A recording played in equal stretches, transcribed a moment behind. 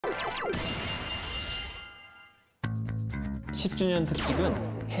(10주년) 특집은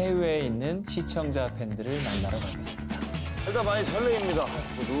해외에 있는 시청자 팬들을 만나러 가겠습니다. 일단 많이 설레입니다.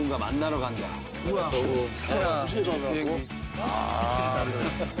 뭐 누군가 만나러 간다. 뭐야? 너무 조심해서 가고. 아.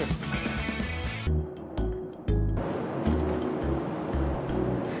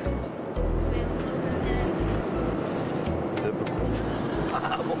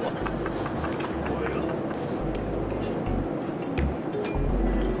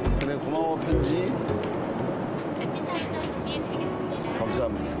 그래, 고마워, 편지.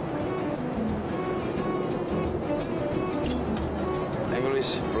 감사합니다.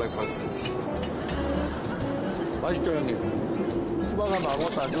 잉글리시 블랙퍼스트. 맛있죠, 형님? 쿠바 가면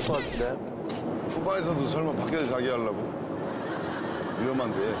아무것도 안 줄 것 같은데? 쿠바에서도 설마 밖에서 자기 하려고?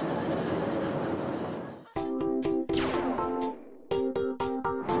 위험한데.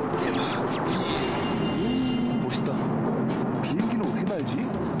 멋있다. 비행기는 어떻게 날지?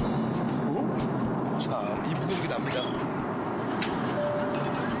 어? 참, 이 무거운 게 납니다.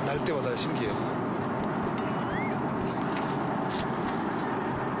 날 때마다 신기해요.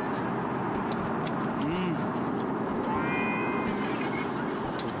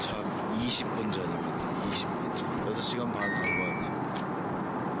 도착 20분 전입니다. 20분 전. 6시간 반 간 것 같아요.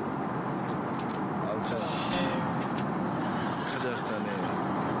 아무튼 카자흐스탄에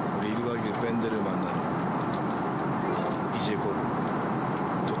우리 1박 2일 팬들을 만나러 이제 곧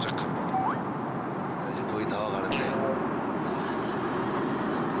도착합니다. 이제 거의 다 와가는데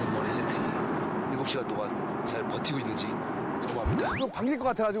내 머리 세팅이 7시간 동안 잘 버티고 있는지 궁금합니다. 좀 방길 것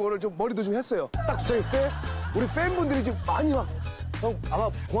같아가지고 오늘 좀 머리도 좀 했어요. 딱 도착했을 때 우리 팬분들이 좀 많이 막 형 아마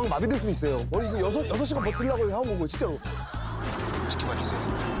공항 마비될 수 있어요. 머리 이거 6시간 버티려고 하고 온 거예요, 진짜로. 지켜봐 주세요.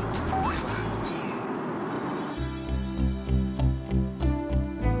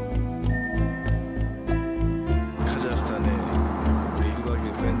 카자흐스탄에 우리 1박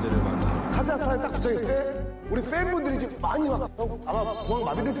 2일 팬들을 만나러 카자흐스탄에 딱 도착했을 때 우리 팬분들이 좀 많이 막 형 아마 공항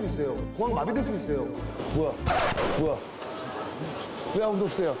마비될 수 있어요. 공항 마비될 수 있어요. 뭐야? 왜 아무도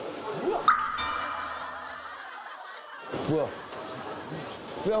없어요? 뭐야?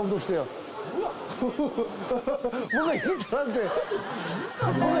 왜 아무도 없어요? 뭔가 있을 줄 알았는데.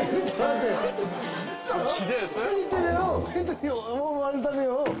 뭔가 있을 줄 알았는데. 기대했어요? 팬이 때문에요. 팬들이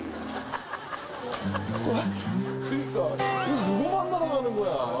어마어마하다며요. 그러니까 이거 누구 만나러 가는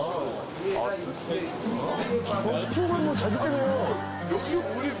거야? 충분히 뭐 자기 때문에요. 여기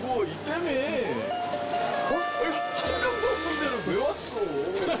우리 뭐 이 때문에 한 명도 없는 데를 왜 왔어?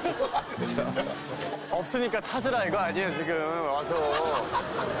 없으니까 찾으라 이거 아니에요 지금 와서.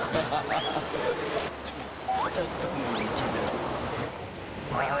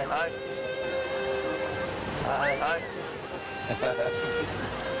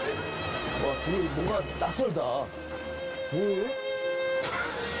 와, 되게 뭔가 낯설다. 뭐해?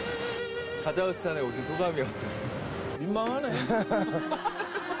 카자흐스탄에 오신 소감이 어떠세요? 민망하네.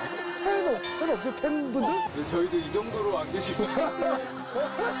 팬 없어요? 팬분들? 근데 저희도 이 정도로 안 계시고.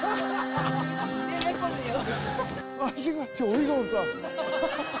 아, 지금 진짜 어이가 없다.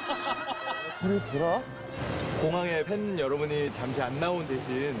 그래, 되나? 공항에 팬 여러분이 잠시 안 나온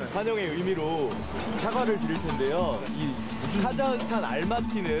대신 환영의 의미로 사과를 드릴 텐데요. 이 카자흐스탄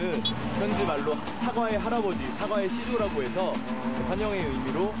알마티는 현지 말로 사과의 할아버지, 사과의 시조라고 해서 환영의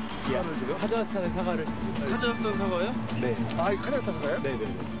의미로 사과를 드려? 카자흐스탄의 사과를 드립니다. 카자흐스탄 사과요? 네. 아, 이 카자흐스탄 가요?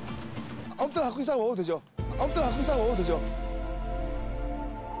 네네. 아무 때나 갖고 있다가 먹어도 되죠? 아무 때나 갖고 있다가 먹어도 되죠?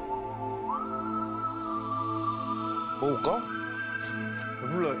 먹을까?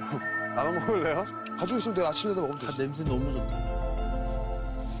 몰라요. 나만 먹을래요? 가지고 있으면 내일 아침에도 먹으면 되지. 냄새 너무 좋다.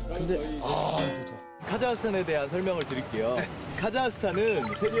 근데, 좋다. 카자흐스탄에 대한 설명을 드릴게요.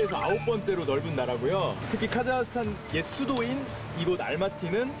 카자흐스탄은 세계에서 9번째로 넓은 나라고요. 특히 카자흐스탄 옛 수도인 이곳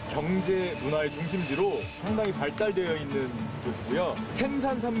알마티는 경제, 문화의 중심지로 상당히 발달되어 있는 곳이고요.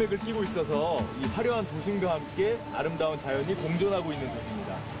 텐산 산맥을 끼고 있어서 이 화려한 도심과 함께 아름다운 자연이 공존하고 있는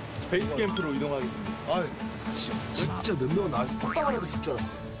곳입니다. 베이스 캠프로 이동하겠습니다. 아, 진짜 몇 명은 나와서 빡빡하라도 줄 줄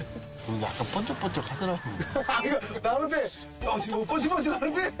알았어. 약간 번쩍번쩍 하더라고. 이거 나오는데, 지금 뭐 뻔뻔뻔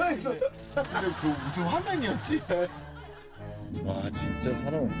하는데? 근데 그 무슨 화면이었지? 와, 진짜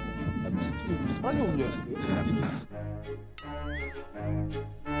사람 없다. 사람이 없냐?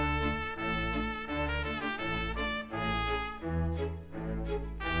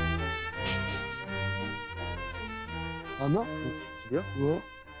 안 와? 집이야? 뭐야?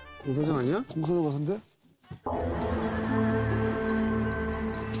 공사장 아니야? 공사장 같은데?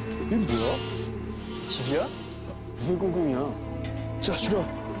 이게 뭐야? 집이야? 무슨 꿍꿍이야? 자, 죽여.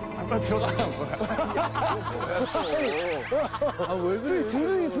 빨리 들어가. 아, 왜 그래?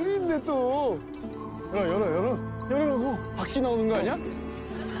 둘이 있네, 또. 열어. 열으라고. 박씨 나오는 거 아니야?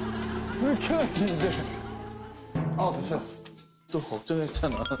 불켜야지 이제. 아, 됐어. 또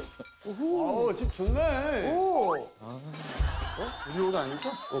걱정했잖아. 아우, 집 좋네. 오! 우리 옷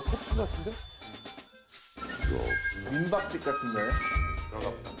아니죠? 커튼 같은데? 민박집 같은데.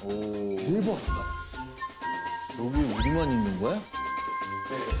 오. 대박. 여기 우리만 있는 거야?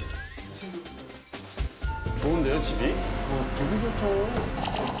 좋은데요, 집이? 되게 좋다.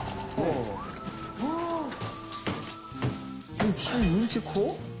 집이 왜 이렇게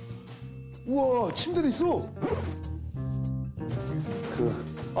커? 우와, 침대도 있어.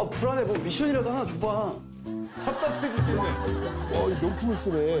 아 불안해. 뭐 미션이라도 하나 줘봐. 답답해 죽겠네. 와, 이 명품을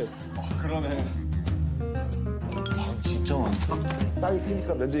쓰네. 그러네. 진짜 많다. 땅이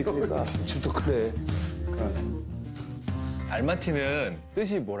크니까 면적이 크니까 집도 크네. 알마티는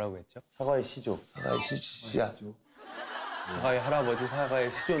뜻이 뭐라고 했죠? 사과의 시조. 사과의 시야. 사과의 할아버지,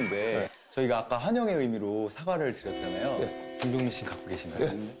 사과의 시조인데 저희가 아까 환영의 의미로 사과를 드렸잖아요. 김종민 씨 갖고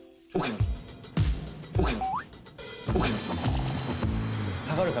계신가요? 오케이.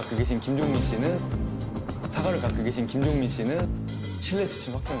 사과를 갖고 계신 김종민 씨는 실내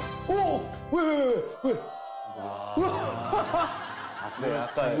지침 확정이에요. 오! 왜? 네,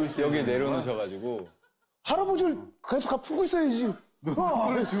 아까 여기 내려놓으셔가지고 할아버지를 계속 갚고 있어야지.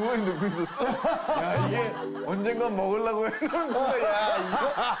 그걸 주머니 넣고 있었어? 야, 이게 언젠간 먹으려고 해놓은 거야. 야,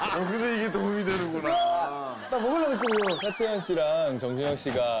 이거 여기서 이게 도움이 되는구나. 나 먹으려고 했거든요. 태현 씨랑 정준영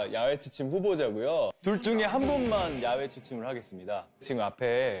씨가 야외 취침 후보자고요. 둘 중에 한 분만 야외 취침을 하겠습니다. 지금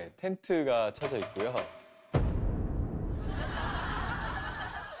앞에 텐트가 쳐져 있고요.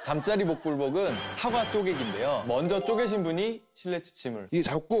 잠자리 복불복은 사과 쪼개기인데요. 먼저 쪼개신 분이 실내 취침을. 이게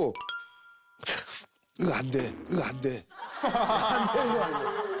잡고 이거 안 돼. 안 돼. 안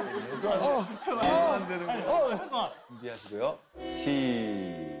되는 거야. 준비하시고요.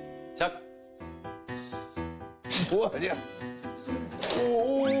 시작. 뭐 아니야?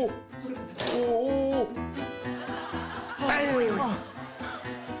 오. 아유.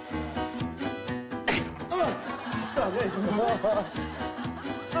 진짜 아니야, 이 정도.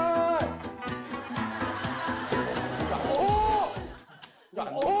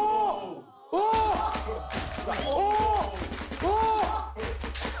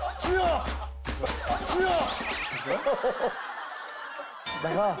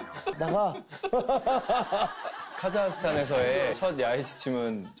 나가. 카자흐스탄에서의 첫 야외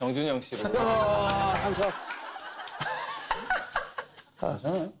취침은 정준영 씨로. 항상.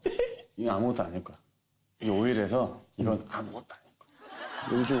 괜찮아. 이건 아무것도 아닐 거야. 이게 오일해서 이건 아무것도 아닐 거야.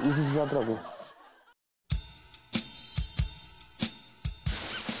 여기 좀 으스스하더라고.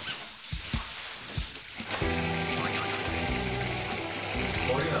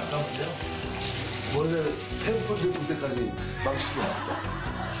 머리는 안 감으세요? 머리를 템포드 볼 때까지 망칠 수 있습니다.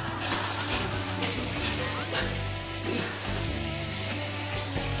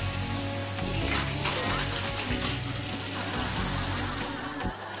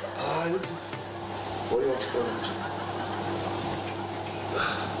 아, 이거 머리가 지꺼워가지고.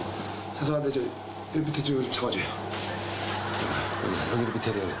 죄송한데, 여기 밑에 좀 잡아줘요. 여기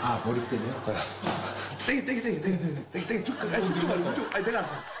밑에 내려. 아 머리 때려? 땡기 쭉 가. 아니, 쭉 말고 쭉. 아니, 내가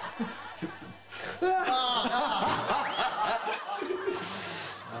알았어.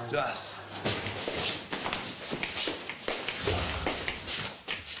 좋았어.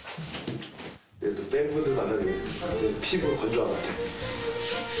 또 팬분들 만나면 피부가 건조한 것 같아.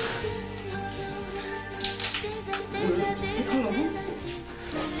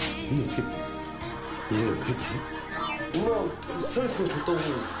 누나 스트레스 줬다고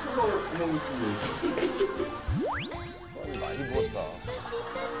많이 부었다.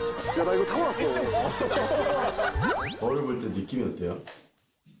 야, 나 이거 타고 왔어. 거울을 볼 때 느낌이 어때요?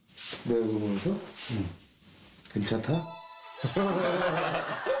 내 얼굴 보면서? 응. 괜찮다?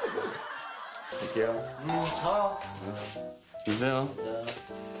 볼게요. 자. 주세요.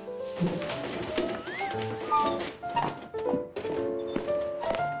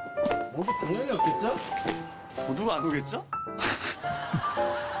 뭐도 당연히 없겠죠? 도둑 안 오겠죠?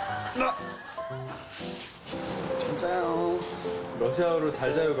 진짜요. 러시아어로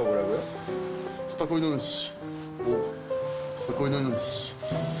잘 자요가 뭐라고요? 스파코이노 씨. 스파코이노 씨.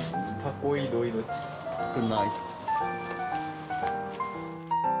 파꼬이 노이노치. 굿나잇.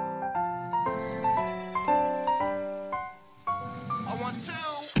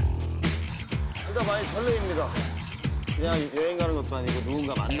 일단 많이 설레입니다. 그냥 여행 가는 것도 아니고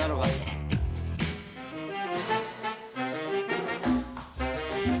누군가 만나러 가는 거.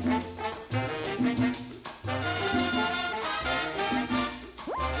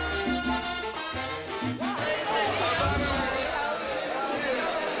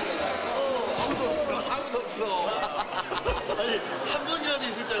 아무도 없어. 아니, 한 분이라도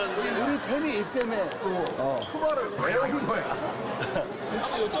있을 줄 알았는데. 우리 팬이 이 때문에 또 쿠바를 왜 오는 거야?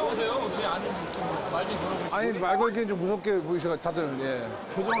 한번 여쭤보세요. 제 아는 말좀 물어보세요. 아니 말 걸기엔 좀 무섭게 보이셔 다들. 예.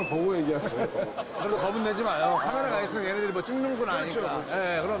 표정을 보고 얘기했어요. 그래도 겁은 내지 마요. 카메라가 있으면 얘네들이 뭐 찍는 건 아니까.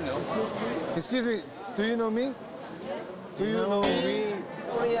 예, 그럼요. Excuse me, do you know me? Do you know me?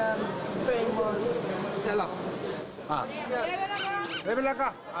 Korean famous celeb. 아,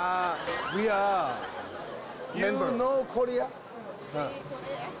 레벨라카. 아, we are You member. know Korea?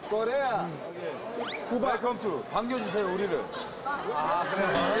 코리아. 쿠바. Welcome to. 반겨주세요 우리를. 아, 그래.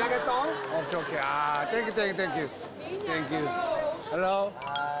 연락했어? 오케이, 오케이. 아, thank you. Thank you. Hello.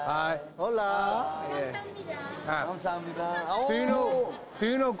 Hi. 홀라. 예. 아, 감사합니다. do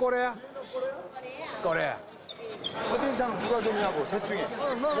you know Korea? Korea. 첫인상 누가 좋냐고 셋 중에.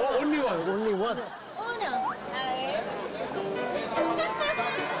 Only one. Only one. Uno. A ver.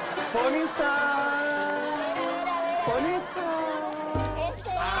 Bonita.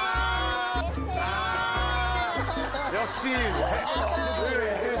 역시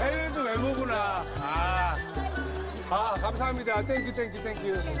해외도 외모구나. 아, 감사합니다. 땡큐.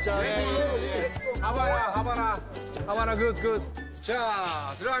 자, 하바나 굿.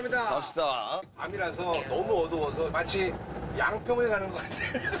 자, 들어갑니다. 갑시다. 밤이라서 너무 어두워서 마치 양평에 가는 것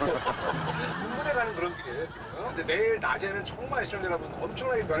같아요. 눈물에 가는 그런 길이에요, 지금. 근데 내일 낮에는 정말 시청자 여러분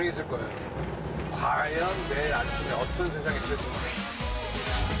엄청나게 변형이 있을 거예요. 과연 내일 아침에 어떤 세상이 될지.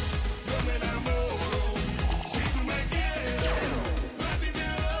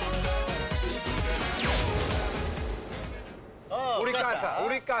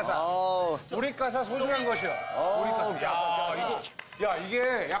 우리 가사 소중한 것이야. 우리 가사. 야,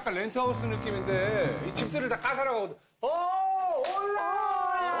 이게 약간 렌트하우스 느낌인데 이 집들을 다 가사라고 하거든. 올라.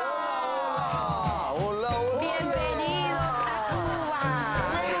 Bienvenidos a Cuba.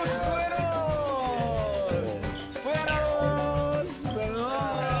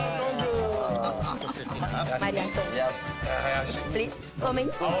 María Antonia. Yes. Please, coming.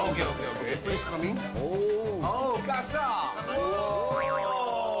 오케이. Please coming. 오, 가사.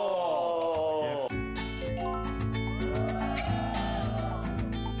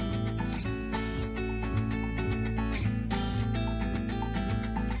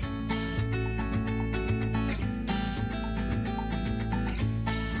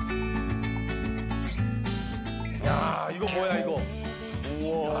 야, 이거 뭐야, 이거?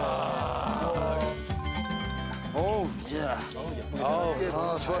 오, 예.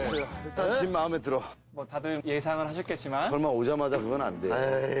 아, 좋았어요. 일단 집 마음에 들어. 뭐 다들 예상을 하셨겠지만 설마 오자마자 그건 안 돼.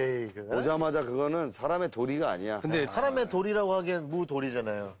 에이, 그거. 오자마자 그거는 사람의 도리가 아니야. 근데 사람의 돌이라고 하기엔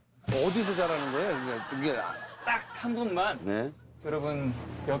무돌이잖아요. 어디서 자라는 거예요? 이게 딱 한 분만 네? 여러분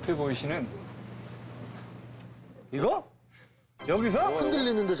옆에 보이시는 이거? 여기서?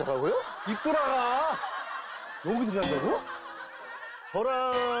 흔들리는데 잘하고요? 이쁘라가 여기서 잔다고?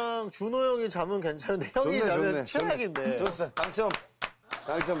 저랑 준호 형이 자면 괜찮은데 형이 자면 최악인데. 좋았어. 당첨.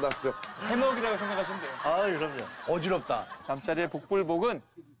 해먹이라고 생각하시면 돼요. 아, 그럼요. 어지럽다. 잠자리의 복불복은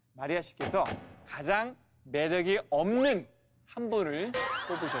마리아 씨께서 가장 매력이 없는 한 분을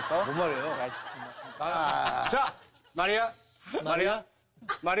뽑으셔서 뭔 말이에요? 자, 마리아.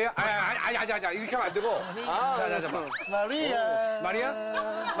 아니, 이렇게 하면 안 되고. 자, 마리아.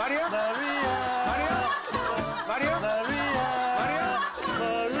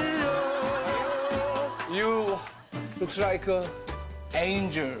 You looks like a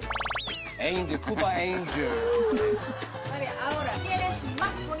angel, Cuba angel. María, ahora, ¿quién es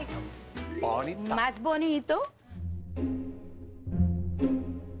más bonito? Bonita. ¿Más bonito?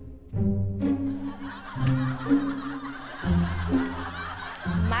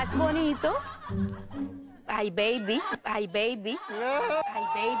 ¿Más bonito? Ay, baby.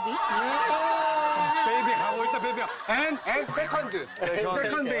 베이비 가고 있다, 베이비야. And second.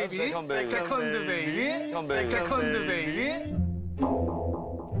 Second baby.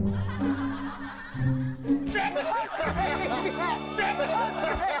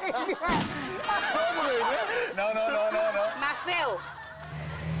 No. Más feo.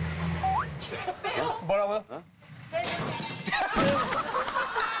 뭐라고요?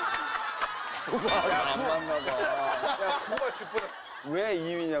 안 맞나 봐. 야, 쿠바 쥐뿌려. 왜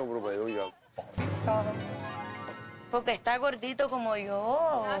 2위냐고 물어봐요, 여기가. Porque está gordito como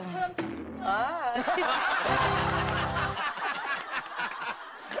yo. Ah.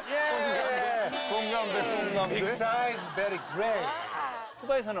 공감대. Big size, very great.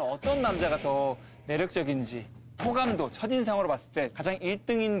 쿠바에서는 어떤 남자가 더 매력적인지 호감도 첫인상으로 봤을 때 가장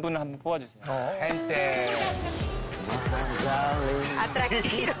 1등인 분을 한번 뽑아주세요. 한때.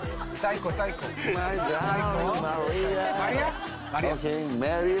 Atractivo. 사이코. 마리아? 오케이,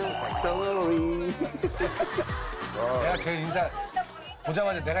 메리 덩어리. 내가 제일 인사.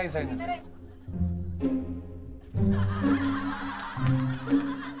 보자마자 내가 인사했는데.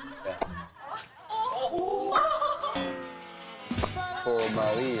 For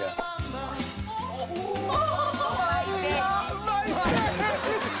Maria.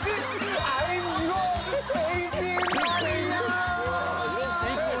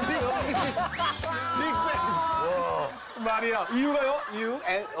 마리아. 이유가요? 이유?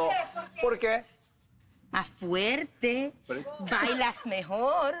 ¿Por qué? Más fuerte. Bailas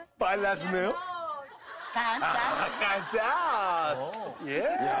mejor. Bailas mejor. Cantas. Cantas. 예.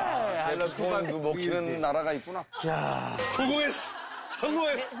 데프콘도 먹히는 나라가 있구나. 성공했어.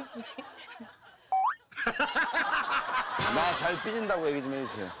 성공했어. 나 잘 삐진다고 얘기 좀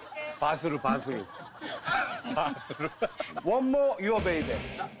해주세요. 바스루. 바스루. One more your baby.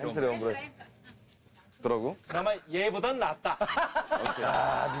 엔트리 원브레스. 그러고? 그나마 얘보단 낫다.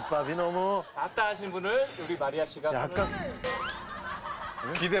 밑밥이 너무. 낫다 하신 분을 우리 마리아 씨가 약간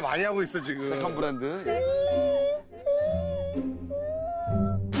기대 많이 하고 있어 지금. 세컨 브랜드.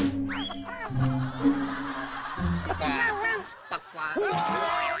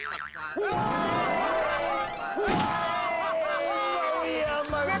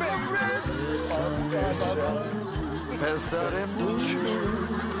 뱃살에 묻혀.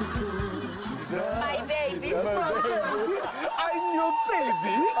 My baby. I'm your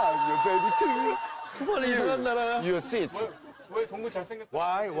baby. I'm your baby too. 쿠바는 이상한 나라야. Your seat. 왜 동물 잘생겼다.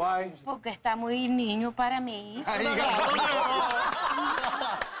 Why? Porque está muy niño para mí.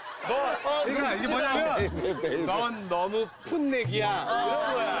 그러니까 이게 뭐냐면 넌 너무 풋내기야.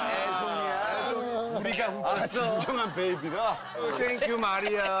 이런 거야. 애송이야. 우리가 훔쳤어. 진정한 베이비가. Thank you,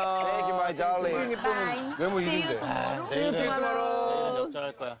 Maria. Thank you, my darling. Bye. 외모 See you 이긴데. tomorrow. See you tomorrow.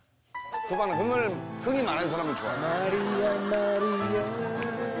 역전할 거야. 쿠바는 흥이 많은 사람을 좋아해.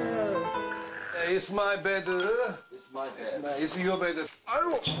 It's my bed. It's your bed.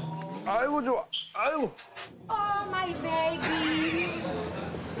 아이고 좋아. 아이고. Oh, my baby.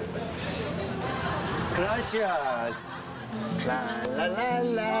 Gracias.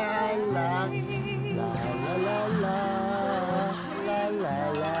 라라라라라.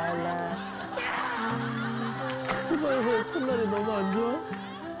 라라라라라라라라. 쿠바에서 첫날이 너무 안 좋아?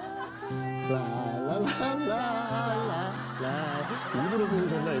 라라라라라라. 일부러 보고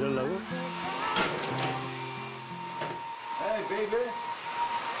잤나 이러려고? Hey, baby.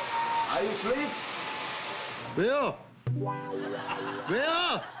 Are you asleep? 왜요?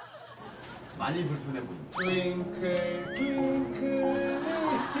 왜요? 많이 불편해 보인다. Twinkle, twinkle,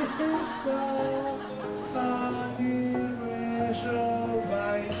 little star, how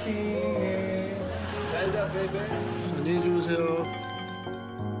biting. 잘자, 베이비. 안녕히 주무세요.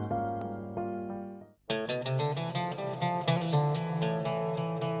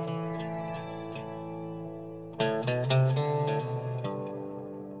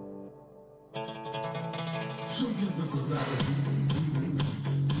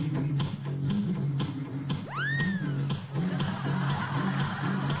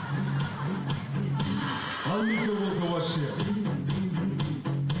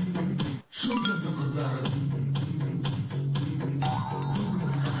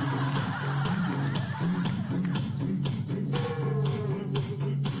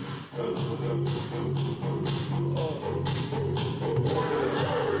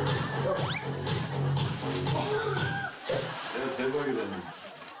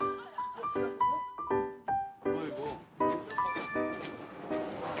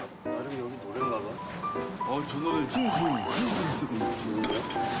 저 노래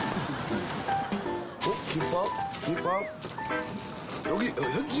김밥? 여기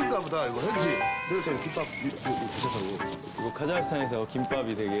현지인가 보다, 이거 현지. 내가 저기 김밥 부착하고. 이거 카자흐스탄에서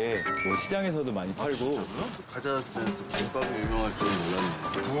김밥이 되게 뭐 시장에서도 많이 팔고 카자흐스탄에서 김밥이 유명할 줄은 몰랐네.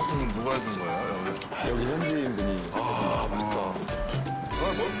 그거는 누가 해준 거야, 여기? 여기 현지인분이 아, 맛있다.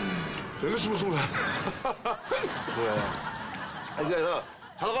 뭐? 되게 스무스무해. 뭐야? 아니, 그게 아니라,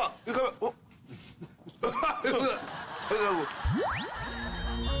 자다가, 이렇게 하면, 이렇게 하고.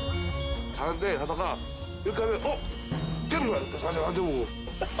 자는데, 자다가, 이렇게 하면, 깨는 거야. 다시 앉아보고.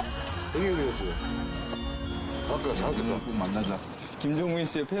 되게 힘들었어요. 아까 잘했다. 꼭 만나자. 김종민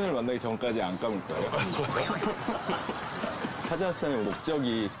씨의 팬을 만나기 전까지 안 감을 거예요. 카자흐스탄의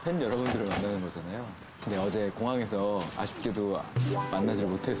목적이 팬 여러분들을 만나는 거잖아요. 근데 어제 공항에서 아쉽게도 만나질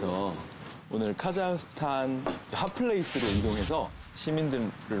못해서 오늘 카자흐스탄 핫플레이스로 이동해서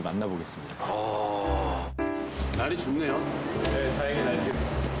시민들을 만나보겠습니다. 날이 좋네요. 네, 다행히 날씨.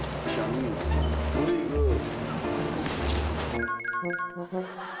 우리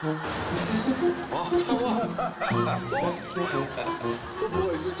사과. 또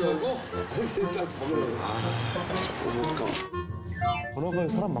뭐가 있을 줄 알고? 일단 먹으려고. 잠깐. 번화가에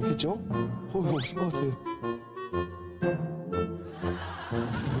사람 많겠죠? 거기 없을 것 같아.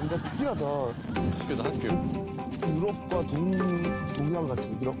 뭔가 특이하다. 학교다 학교. 유럽과 동양 같은,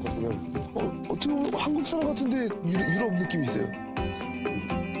 유럽과 동양. 어떻게 보면 한국 사람 같은데 유럽 느낌이 있어요.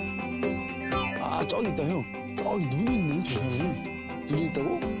 아, 저기 있다, 형. 저기 눈이 있네, 저 산에. 눈이 있다고?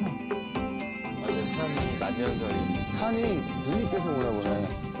 맞아, 산이 만년설이. 산이 눈이 껴서 오나 보네.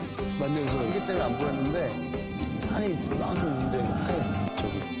 만년설. 안개 때문에 안 보였는데 산이 그만큼 있는데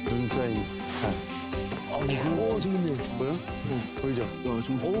저기 눈 쌓인 산. 저기 있네. 보여? 보이죠? 야, 좀.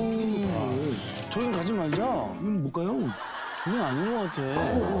 저긴 가지 말자. 이건 못 가요. 저긴 아닌 것 같아.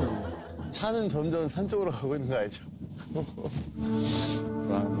 산은 점점 산 쪽으로 가고 있는 거 알죠?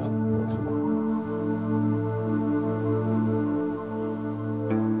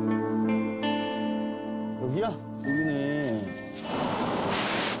 여기야? 여기네.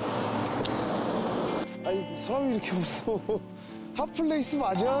 아니, 사람이 이렇게 없어. 핫플레이스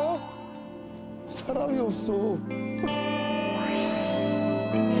맞아? 사람이 없어.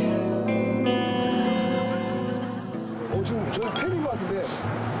 지금 저희 팬인 것 같은데.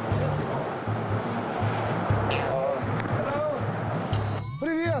 Hello.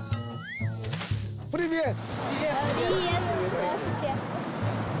 Привет. Привет. Привет. Здравствуйте.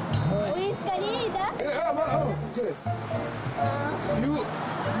 Вы из Кореи, да? 오케이.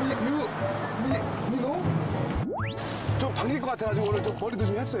 미노? 좀 방길 것 같아가지고 오늘 좀 머리도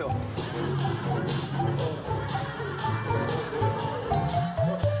좀 했어요.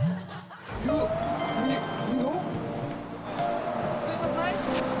 미노?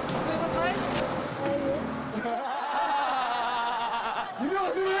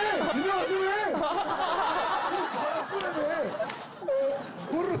 유명한데 왜?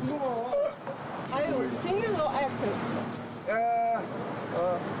 모르는 거 봐. Are you singers or actors?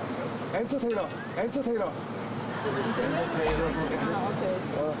 엔터테이너. Okay.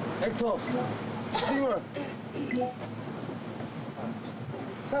 액터. 싱어.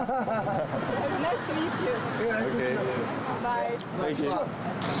 Nice to meet you. Bye.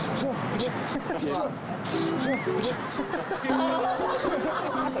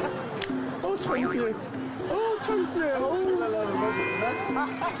 창피해. 창피해.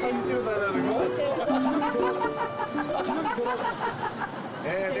 사진 찍어달라는 거? 네,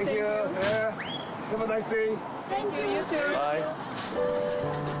 thank you. 네. Have a nice day. Thank you. You too. Bye.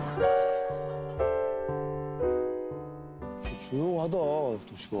 조용하다,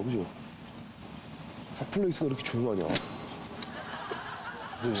 도시가, 그죠? 핫플레이스가 이렇게 조용하냐?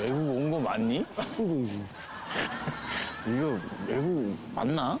 너 외국 온 거 맞니? 이거 외국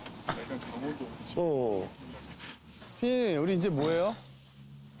맞나? 피디님, 우리 이제 뭐예요?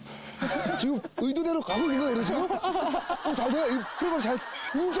 지금 의도대로 가고 있는 거예요, 우리 지금? 잘 돼? 이 프로그램 잘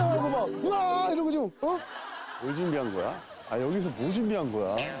웅장하고 막, 우와! 이러고 지금, 뭘 준비한 거야? 아, 여기서 뭐 준비한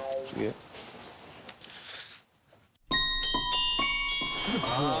거야? 이게.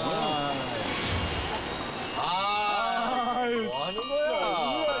 뭐 하는 거야?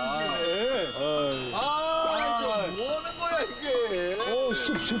 뭐 하는 거야, 이게?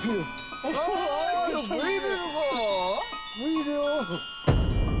 진짜 창피해요. 이거 왜 이러는 거야? 왜 이래요?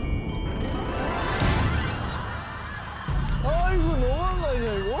 아이고, 너무한 거 아니야,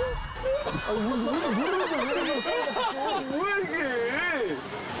 이거? 뭐야, 이게?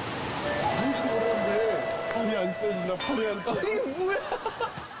 뭔지도 모르는데. 팔이 안 떠진다, 팔이 안 떠. 이게 뭐야?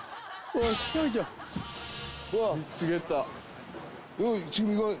 와, 최악이야. 뭐야? 미치겠다.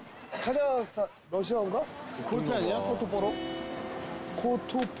 지금 이거 카자흐스탄, 러시아인가? 코르테 아니야? 코토포로?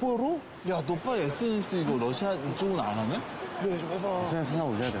 코토포로? 야, 너 빨리 SNS 이거 러시아 이쪽은 안 하네? 그래, 좀 해봐. SNS 하나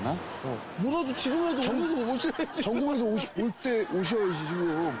올려야 되나? 뭐라도 지금이라도 오면서 오셔야지. 전국에서 올 때 오셔야지,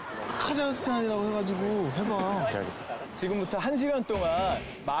 지금. 카자흐스탄이라고 해가지고 해봐. 지금부터 1시간 동안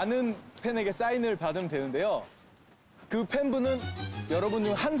많은 팬에게 사인을 받으면 되는데요. 그 팬분은 여러분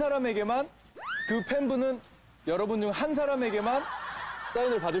중 한 사람에게만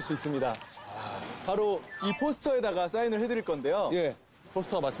사인을 받을 수 있습니다. 바로 이 포스터에다가 사인을 해드릴 건데요. 예.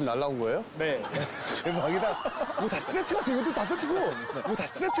 포스터가 마침 날라온 거예요? 네. 대박이다. 뭐 다 세트 같아, 이것도 다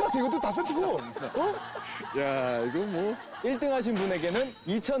세트고. 야, 이거 뭐. 1등 하신 분에게는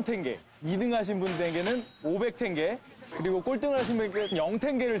 2,000탱게, 2등 하신 분에게는 500탱게, 그리고 꼴등을 하신 분에게는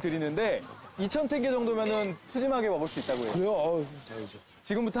 0탱게를 드리는데 2,000탱게 정도면은 푸짐하게 먹을 수 있다고 해요. 그래요? 다행이죠.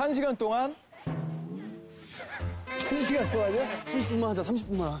 지금부터 1시간 동안 1시간 동안이야? 30분만 하자,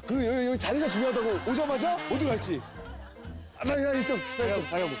 30분만. 그리고 여기 자리가 중요하다고. 오자마자 어디 갈지. 나 이쪽.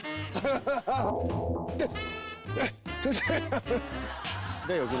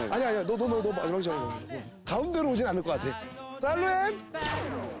 네, 여기는. 아니야. 너 마지막 자리. 가운데로 오진 않을 것 같아.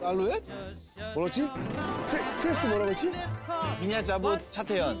 살루엣? 뭐였지? 스트레스 뭐라고 했지? 미냐자봇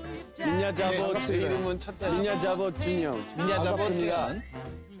차태현. 민야자봇 제 이름은 민야자봇 준영. 미냐자봇 태현.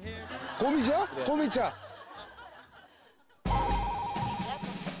 고미자? 고미자.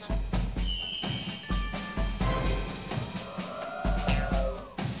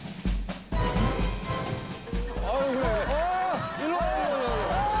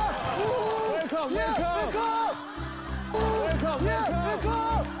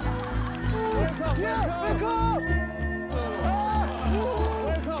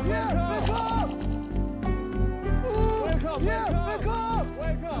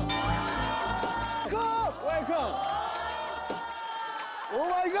 Oh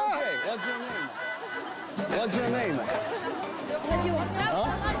my God! What's your name?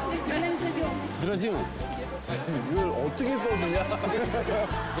 드라지움. 이걸 어떻게 써주냐?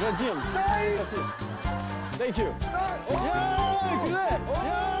 드라지움. 사인! Thank you. 사인! 야, 그래. 야,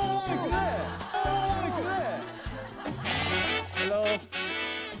 그래. 그래. Hello.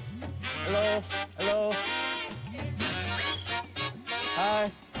 Hello. Hello. Hi.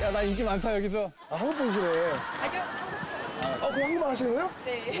 야, 나 인기 많다 여기서. 아, 한국 분이시네. 아니요. 그럼 한국말 하시는 거예요?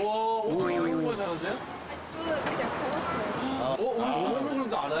 네. 와, 한국말 잘하세요? 저는 그냥 배웠어요. 오늘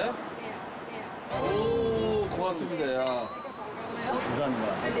그런데 알아요? 오, 고맙습니다, 야. 감사합니다.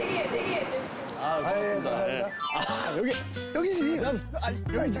 되게 아, 고맙습니다. 감사합니다. 여기지.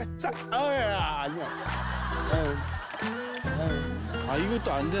 아니야. 아 이것도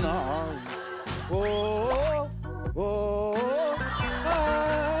안 되나?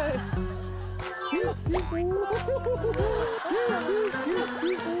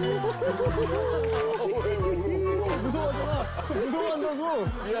 무서워하잖아. 무서워한다고.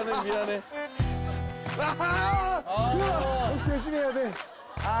 미안해. 역시 열심히 해야 돼.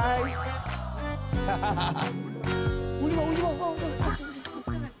 아이. 울지 마.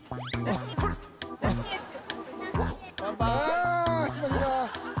 아, 수고하셨습니다.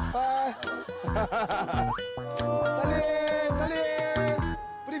 바이. 살림.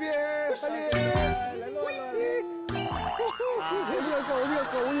 프리비에 살림.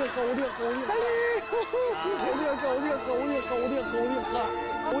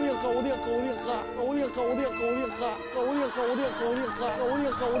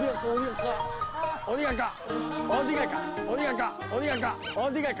 어디 갈까? 살림.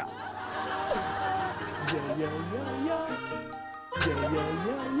 어디 갈까?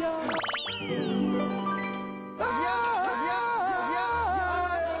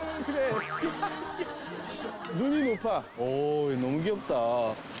 그래. 눈이 높아. 오 너무 귀엽다.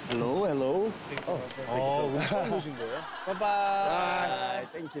 Hello. 우리 처음 보신 거예요? 아,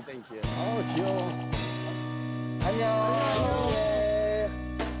 땡큐. 귀여워. 안녕.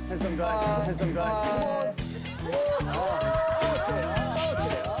 핸섬 가이.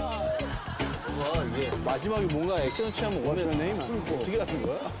 이게 마지막에 뭔가 액션 취하면 원래 어떻게 하는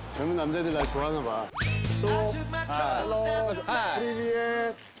거야? 젊은 남자들 날 좋아하나 봐.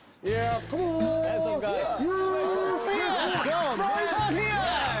 프리비에. Yeah, come on. 핸섬 가이.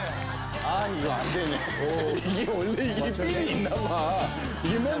 아 이거 안 되네. 이게 원래 이게 핀이 있나 봐.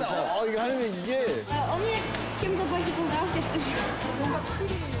 이게 맨날 이거 하는데 이게 Он мне чем-то больше понравился, если...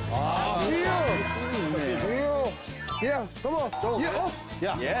 Rio. Yeah, come on.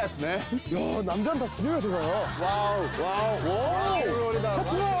 Yeah, Yes, man. 야, 남자는 다 기능이 들어가. 와우.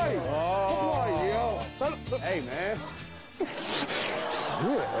 터프라이. Hey, man.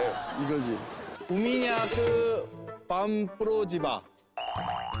 뭐해? 이거지. 우미냐크 밤프로지바.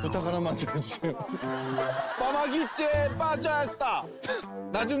 부탁 하나만 들어주세요. 빠마기째 빠자스타.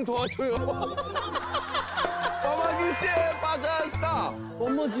 나 좀 도와줘요. 빠마기째 빠자스타.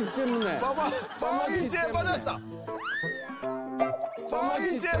 뻔머지 때문에. 빠마기째 빠자스타.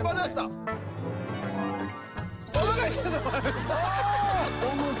 빠마기째 빠자스타.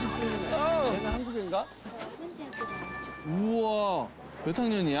 뻔머지 때문에. 얘는 한국인가? 우와. 몇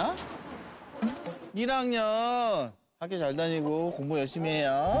학년이야? 1학년. 학교 잘 다니고 공부 열심히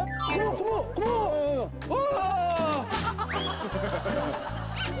해요. 고마워. 우와.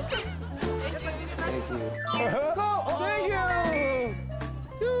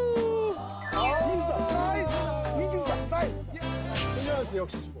 이중사 사인. 소녀한테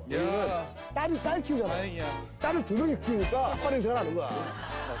역시 좋아. 야. 딸 키우잖아. 다행이야. 딸을 2명이 키우니까 아빠 냄새가 나는 거야.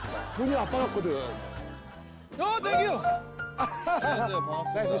 본인 아빠 같거든. 땡큐. 안녕하세요.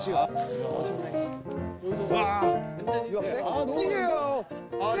 반갑습니다. 나이스 씨. 와. 유학생? 이게요.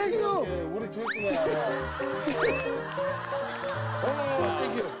 땡큐. 우리 둘뿐만 알아.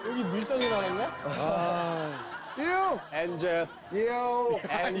 땡큐. 여기 밀당이 나왔네? 유. 엔젤. 유.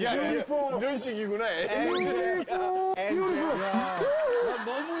 이런 식이구나. 엔젤. 뷰티풀.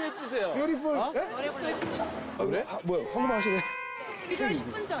 너무 예쁘세요. 뷰티풀. 노래 불러주세요. 그래? 뭐야, 한국말 하시네. 1월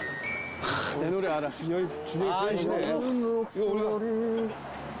 10분 전. 내 노래 알아. 준영이 팬이시네. 이거 우리가.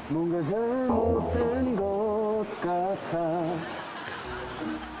 뭔가 잘못된 것 같아.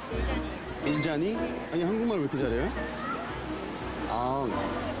 울자니? 아니 한국말 왜 이렇게 잘해요? 아.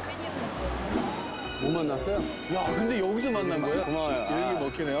 못 만났어요? 야 근데 여기서 만난 거예요? 고마워요. 이렇게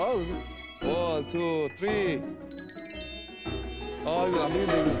먹히네. 아, 무슨. 1, 2, 3. 아, 이거 안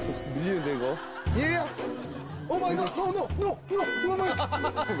되겠네. 이거 벌써 밀리는데, 이거. 예! 오 마이 갓! 노! 오 마이 갓!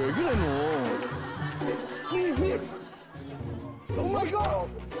 왜 그래, 너? 미! 오 마이 갓!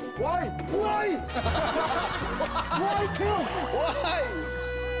 와이! 와이! 와이, 태형! 와이!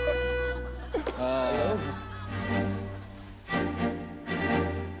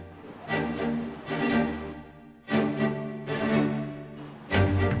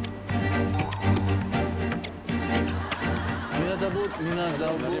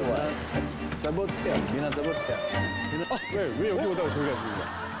 짜보태야. 미나 짜보태야. 왜 여기 오다가 저기 가시는 거야?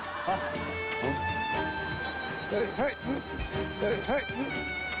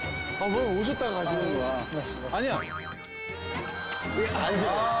 아, 뭐 오셨다가 가시는 거야. 아니야.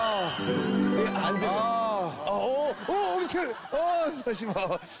 미첼! 스파시바.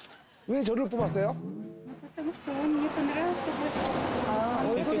 왜 저를 뽑았어요? Потому что он мне понравился больше.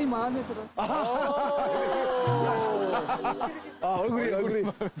 얼굴이 마음에 들어. 얼굴이.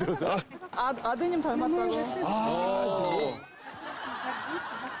 아드님 닮았다고.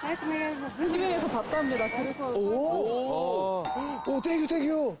 Поэтому я его выбрала. TV에서 봤답니다. 그래서. 오,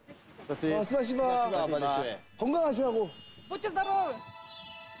 땡큐. 스파시바. 건강하시라고. будьте здоровы.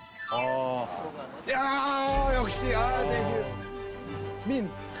 야, 역시, 땡큐.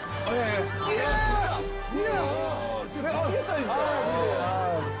 민. 미치겠다,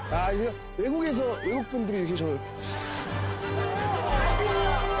 진짜. 이제 외국 분들이 이렇게 저를.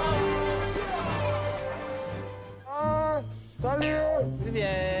 살리요.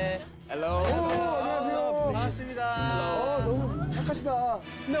 프리비에. 헬로. 안녕하세요. 반갑습니다. 너무 착하시다.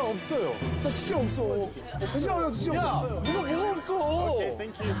 근데 없어요. 나 진짜 없어. 진짜 없어. 뭐가 없어. 오케이,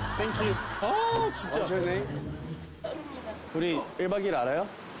 땡큐. 아, 진짜. 우리 1박 2일 알아요?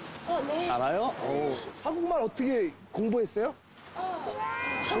 네. 알아요? 오. 한국말 어떻게 공부했어요?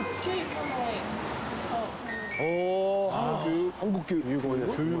 한국 교육원에서 한국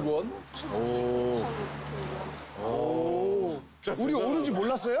교육원에서. 교육원? 우리 오는 줄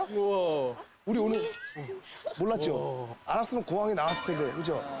몰랐어요? 우리 오는 몰랐죠? 알았으면 공항에 나왔을 텐데,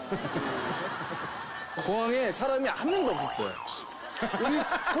 그죠? 공항에 사람이 한 명도 없었어요. 우리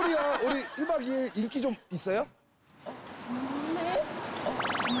코리아, 우리 1박 2일 인기 좀 있어요?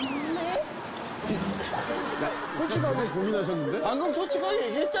 네. 솔직하게 고민하셨는데? 방금 솔직하게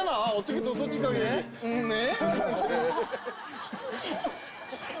얘기했잖아. 어떻게 또 솔직하게 해? 네.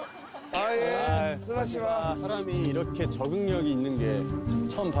 스마시마. 사람이 이렇게 적응력이 있는 게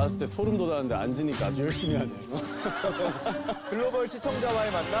처음 봤을 때 소름 돋았는데 앉으니까 아주 열심히 하네. 글로벌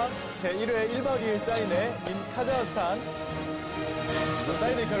시청자와의 만남 제1회 1박 2일 사인회 인 카자흐스탄.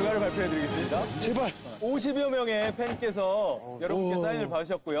 사인회 결과를 발표해드리겠습니다. 제발. 50여 명의 팬께서 여러분께 사인을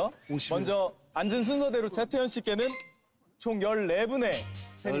받으셨고요. 먼저 앉은 순서대로 태현 씨께는 총 14분의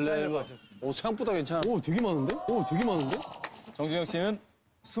팬이 사인을 받으셨습니다. 오, 생각보다 괜찮아. 오, 되게 많은데? 정준영 씨는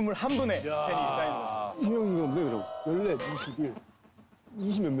 21분의 팬이 사인을 받으셨습니다. 이 형이가 없네, 그럼. 14, 21.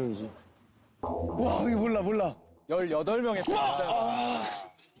 20 몇 명이지. 와, 이거 몰라. 18명의 팬이 사인을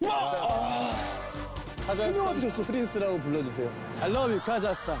받으셨습니다. 카자흐스탄 줬어. 프린스라고 불러주세요. I love you,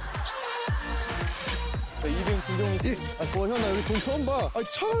 카자흐스탄. 2등 김종민 씨. 형, 나 여기 돈 처음 봐.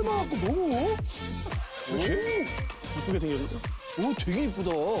 차를 봐갖고 너무. 이쁘게 생겼어. 오, 되게 이쁘다.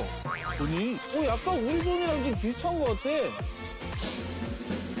 돈이. 약간 우리 돈이랑 좀 비슷한 것 같아.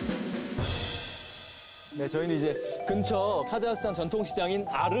 네, 저희는 이제 근처 카자흐스탄 전통시장인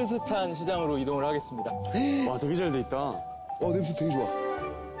아르스탄 시장으로 이동을 하겠습니다. 와, 되게 잘 돼 있다. 냄새 되게 좋아.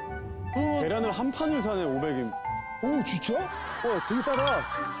 계란을 한 판을 사네, 500임. 오, 진짜? 되게 싸다.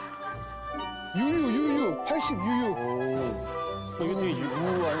 유유. 80 유유. 이게 되게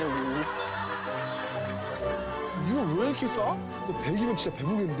우 아니야, 이거 왜 이렇게 싸? 100이면 진짜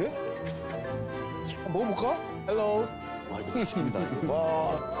배부르겠는데? 한번 먹어볼까? 헬로. 와, 이거 치킨이다.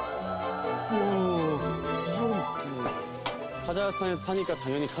 카자흐스탄에서 파니까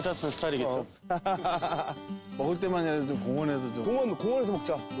당연히 카자흐스탄 스타일이겠죠. 먹을 때만 해도 좀 공원에서 좀. 공원에서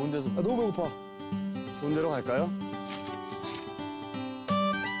먹자. 좋은 데서. 너무 배고파. 좋은 데로 갈까요?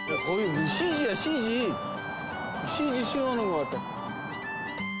 거의 무슨 CG야, CG. CG 씌워놓은 것 같아.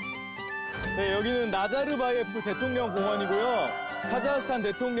 네, 여기는 나자르바예프 대통령 공원이고요. 카자흐스탄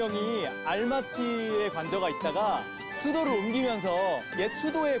대통령이 알마티에 관저가 있다가 수도를 옮기면서 옛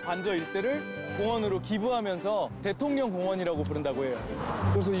수도의 관저 일대를 공원으로 기부하면서 대통령 공원이라고 부른다고 해요.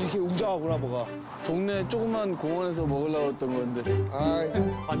 그래서 이렇게 웅장하구나, 뭐가. 동네 조그만 공원에서 먹으려고 했던 건데. 아이.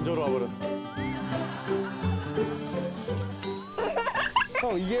 관저로 와버렸어.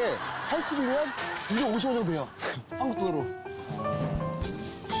 형, 이게 80이면 250원 정도 돼요. 한국 돈으로.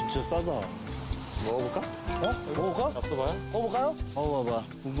 진짜 싸다. 먹어볼까? 어? 먹어볼까? 잡숴봐요. 먹어볼까요? 먹어봐봐.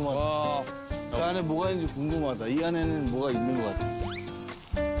 궁금하다. 와. 그 안에 뭐가 있는지 궁금하다. 이 안에는 뭐가 있는 것 같아.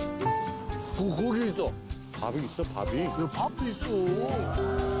 고기 있어. 밥이 있어, 밥이? 여기 밥도 있어.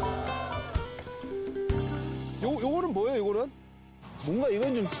 요거는 뭐예요, 요거는? 뭔가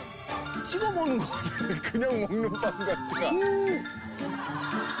이건 좀 찍어 먹는 것 같아. 그냥 먹는 빵 같지가.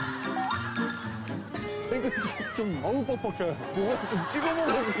 이거 좀 너무 뻑뻑해. 뭐가 좀 찍어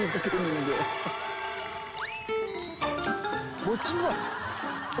먹었으면 좋겠는데. 뭐 찍어?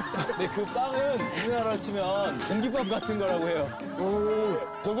 근데 그 빵은 우리나라로 치면 공깃밥 같은 거라고 해요.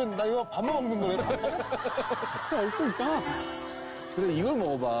 저건 나 이거 밥만 먹는 거네. 어떨까? 그래, 이걸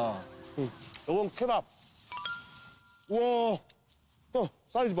먹어봐. 요건 케밥. 우와. 형,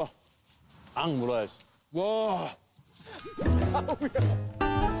 사이즈 봐. 앙 물어야지. 와.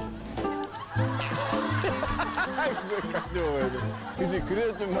 이걸 가져와야 돼. 그치,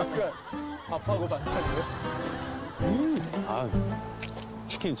 그래야 좀 약간. 밥하고 반찬이요? 아,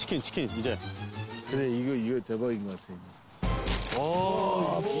 치킨, 이제. 그래, 이거 대박인 것 같아.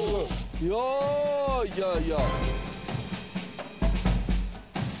 와, 이거. 야.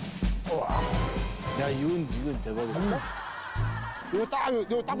 야, 이건 대박이다. 진짜?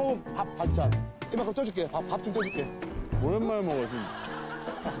 이거 딱 먹으면 밥 반찬. 이만큼 떠줄게. 밥 좀 떠줄게. 오랜만에 먹어, 진짜.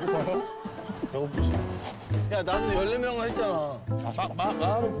 배고프지? 야, 나도 14명을 했잖아.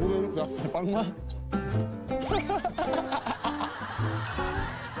 나는 고대로 그냥. 빵만?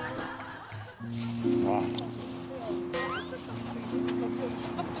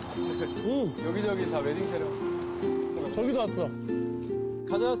 여기저기 다 웨딩 촬영. 저기도 왔어.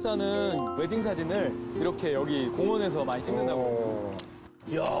 카자흐스탄은 웨딩 사진을 이렇게 여기 공원에서 많이 찍는다고.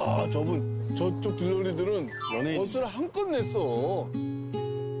 야, 저쪽 들러리들은 버스를 한껏 냈어.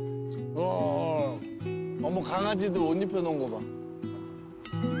 와, 어머, 강아지도 옷 입혀놓은 거 봐.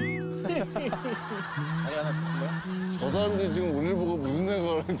 저 사람들이 지금 우리를 보고 무슨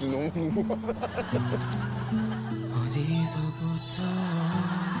생각을 할지 너무 궁금하다.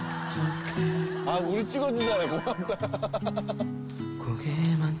 아, 우리 찍어주잖아. 고맙다.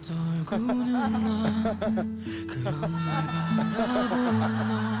 고개만 떨구는 나 그런 날 바라보는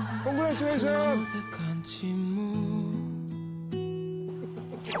너 Congratulations. 어색한 침묵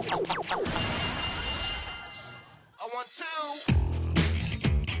Breakfast.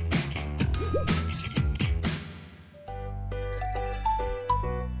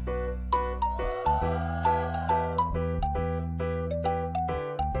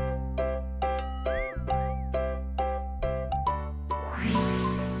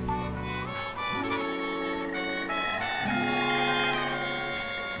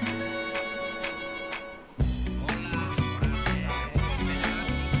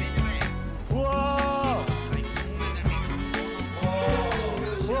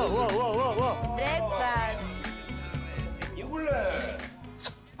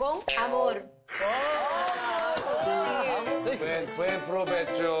 Con amor. Buen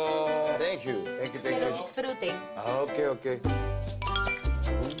provecho. Thank you. Que lo disfruten. 오케이.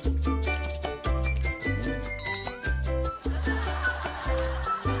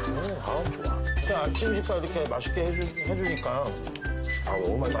 좋아. 아침 식사 이렇게 맛있게 해주니까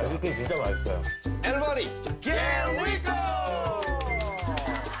너무 맛있게 진짜 맛있어요. Everybody, here we go!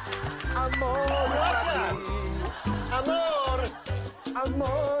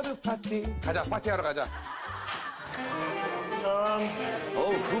 아모르 파티. 가자, 파티하러 가자.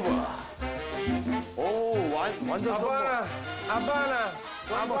 쿠바. 완전 하바나.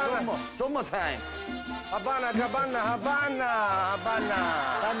 썸머 타임. 하바나.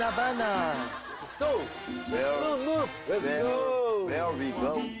 바나. Let's go. Let's go. Where we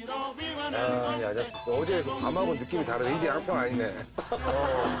go? 야, 어제 밤하고 느낌이 다르네. 이제 양평 아니네.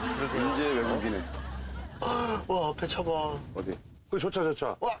 이제 외국이네. 와, 앞에 차봐. 어디? 그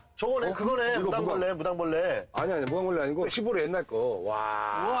조차. 와, 저거네, 그거네. 무당벌레. 아니, 무당벌레 아니고 15로 옛날 거.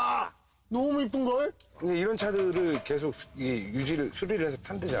 와. 너무 이쁜걸? 근데 이런 차들을 계속 수리를 해서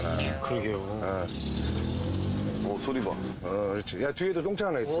탄대잖아. 그러게요. 소리 봐. 그렇지. 야, 뒤에도 똥차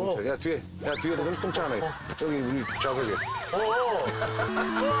하나 있어. 똥차. 야, 뒤에도 똥차 하나 있어. 여기 우리 좌석에.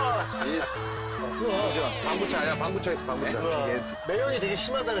 Yes. 방구차 아니야? 방구차 있어, 방구차. 매연이 되게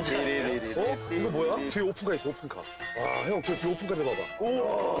심하다는 차. 어? 이거 뭐야? 뒤에 오픈카 있어, 오픈카. 와, 형, 저 뒤에 오픈카 대봐봐.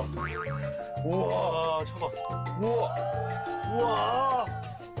 우와. 우와, 쳐봐. 우와. 우와.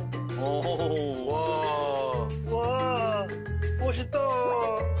 오. 와. 와. 멋있다.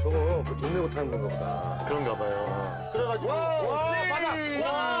 저거 그 돈 내고 타는 건가 보다. 그런가 봐요. 그래가지고. 와, 바다. 와.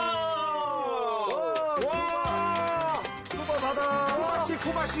 쿠바 바다.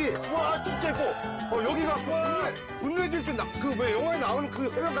 코바시. 와, 진짜 예뻐. 여기가 분노해질 줄 그 왜 영화에 나오는 그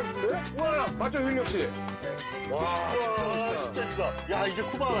해변 같은데? 와, 맞죠, 윤혁 씨? 와, 진짜 예쁘다. 야, 이제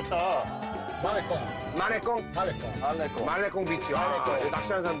쿠바 같다. 마네꽁? 말레꽁 비치. 아,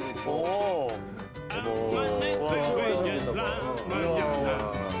 낚시하는 사람들 있고. 오.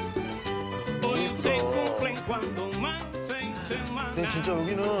 근데 진짜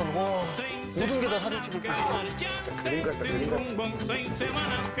여기는 모든 게 다 사진 찍을 곳이야. 진짜 그림 같다, 그림 같다.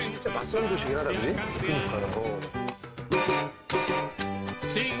 진짜 낯선 도시긴 하다, 그지? 그니까요.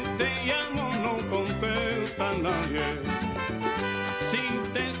 Si te llamo no contesta nadie. Si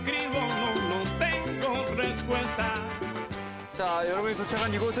te escribo no tengo respuesta. 자, 여러분이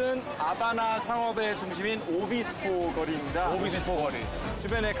도착한 이곳은 아바나 상업의 중심인 오비스포 거리입니다. 오비스포 거리.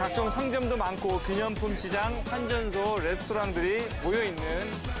 주변에 각종 상점도 많고 기념품 시장, 환전소, 레스토랑들이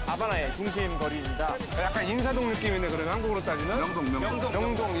모여있는 아바나의 중심 거리입니다. 약간 인사동 느낌이네, 그러면 한국으로 따지면?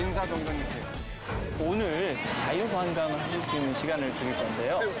 명동 인사동 이런 느낌. 오늘 자유관광을 하실 수 있는 시간을 드릴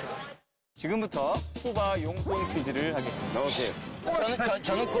건데요. 지금부터 쿠바 용돈 퀴즈를 하겠습니다. 오케이.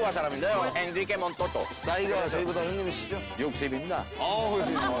 저는 쿠바 사람인데요. 엔리케 몬토토. 나이가 저희보다 형님이시죠? 60입니다.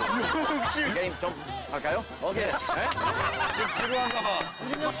 60. 게임 좀 할까요? 오케이. 네? 좀 지루한가 봐.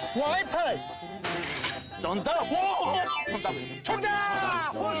 와이파이. 정답!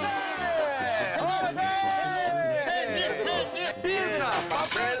 정답! 피에드라!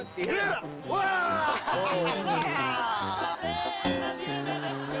 파펠 티헤라! 와!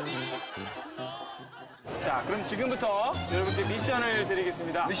 자, 그럼 지금부터 여러분께 미션을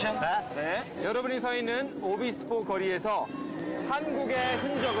드리겠습니다. 미션? 네. 여러분이 서 있는 오비스포 거리에서 한국의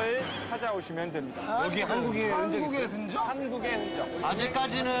흔적을 찾아오시면 됩니다. 여기 한국의 흔적이 있어요? 한국의 흔적.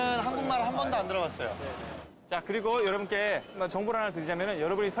 아직까지는 한국말 한 번도 안 들어봤어요. 자, 그리고 여러분께 정보를 하나 드리자면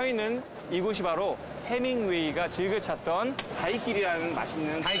여러분이 서 있는 이곳이 바로 해밍웨이가 즐겨 찾던 다이길이라는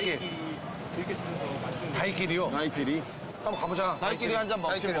맛있는 다이길. 즐겨 찾아서 맛있는 다이길이요? 나이끼리. 한번 가보자. 나이끼리 한 잔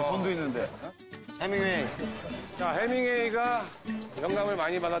먹지 뭐. 돈도 있는데. 해밍웨이. 자, 해밍웨이가 영감을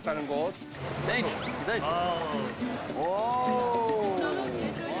많이 받았다는 곳. 땡.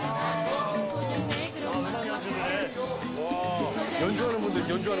 연주하는 분들,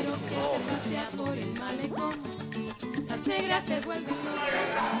 연주하는 분들.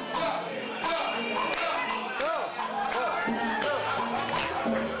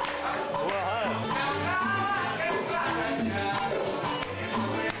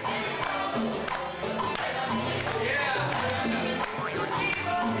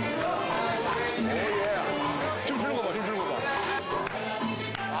 춤추는 거 봐, 춤추는 거 봐.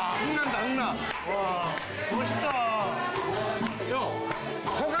 아, 흥난다, 흥나. 와, 멋있다. 형,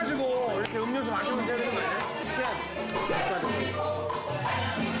 서가지고 이렇게 음료수 마시면 되는 거 아니야?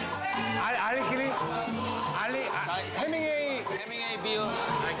 알리끼리? 해밍웨이. 해밍웨이 비어.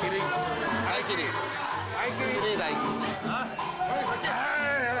 나이끼리. 나이끼리. 알끼리. 나이끼리.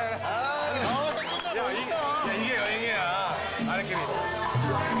 야, 이게 여행이야. 알끼리.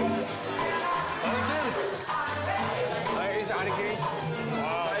 이제 알끼리. 와,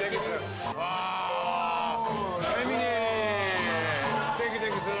 땡기스. 와, 해밍웨이.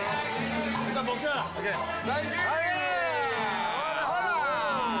 땡기스. 일단 먹자. 오케이.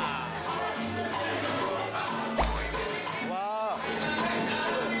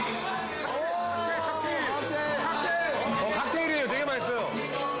 칵테일이에요. 되게 맛있어요.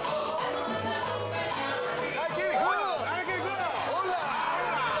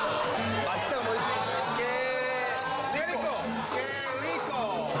 맛있다, 뭐지?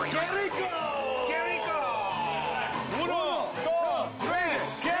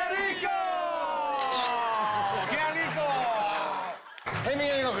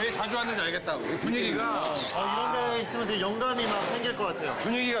 해밍웨이가 왜 자주 왔는지 알겠다고. 분위기가 이런 데 있으면 되게 영감이 막 생길 것 같아요.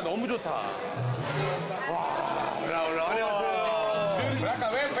 분위기가 너무 좋다. 와, 올라. 안녕하세요. Acá,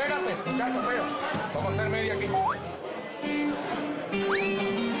 ven, pégate, muchacho, feo. Vamos a hacer media aquí.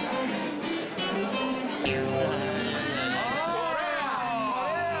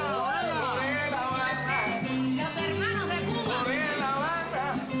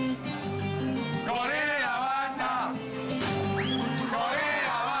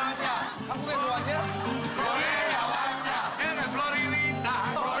 한국에서 왔냐?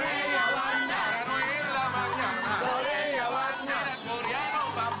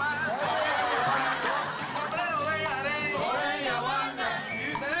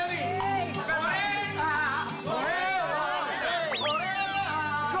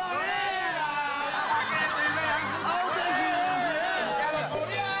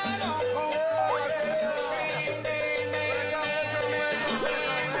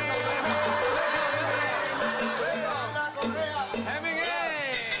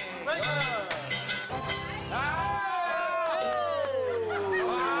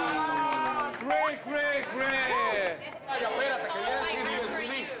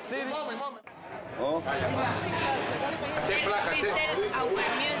 같이 플라 같이. Our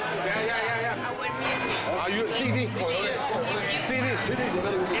music. 야야야야. Our music. 아 유 CD. CD.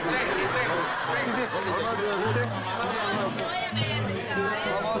 얼마 줘야 돼?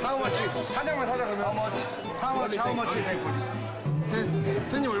 하우머치. 한 장만 사자 그러면. 하우머치.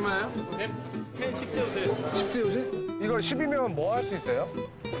 팬님 얼마예요? 팬 10세 오세요. 10세 요새? 이거 10이면 뭐 할 수 있어요?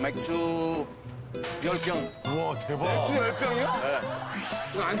 맥주 10병. 우와 대박. 맥주 10병이요? 네.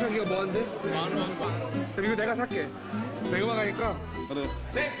 이거 안 사기가 뭐한데? 그럼 이거 내가 살게. 내가 가니까. 그래.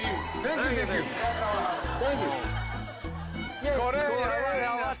 땡큐.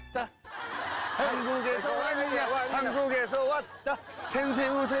 코레아 왔다. 한국에서 왔냐? 한국에서 왔다.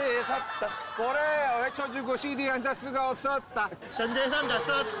 텐세우세에 샀다. 고래야 외쳐주고 CD 한 잔 수가 없었다. 전 재산 다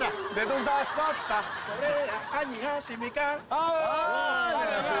썼다. 내 돈 다 썼다. 고래야 안녕하십니까?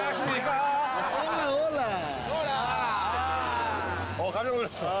 안녕하십니까? 올라. 깜짝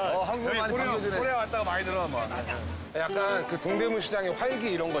놀랐어. 한국 많이 반겨주네. 고래 왔다가 많이 들어봐. 약간 그 동대문 시장의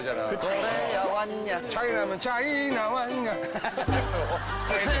활기 이런 거잖아. 코레아 왔냐? 차이나면 차이나 왔냐?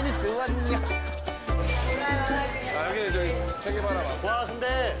 테니스 왔냐? 아, 여기 저기 책임 하나 봐. 와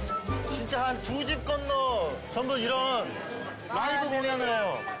근데 진짜 한 2집 건너 전부 이런 라이브 공연을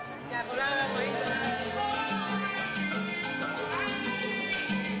해요.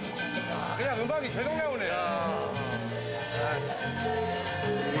 그냥 음악이 계속 나오네.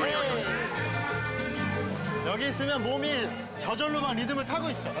 여기 있으면 몸이 저절로 막 리듬을 타고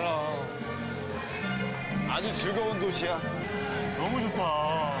있어. 아주 즐거운 도시야. 너무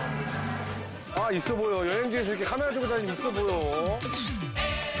좋다. 아, 있어 보여. 여행지에서 이렇게 카메라 들고 다니면 있어 보여.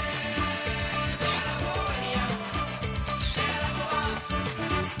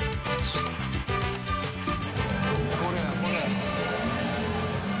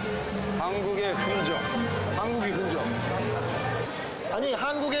 한국의 흔적. 한국의 흔적. 아니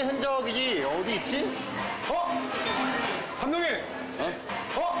한국의 흔적이 어디 있지? 감독님!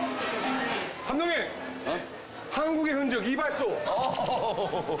 감독님! 한국의 흔적 이발소!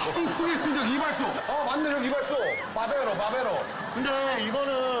 한국의 흔적 이발소! 맞네, 여기 이발소! 바베로. 근데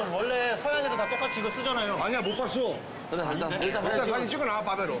이거는 원래 서양에도 다 똑같이 이거 쓰잖아요. 아니야, 못 봤어. 일단 사진 찍어놔,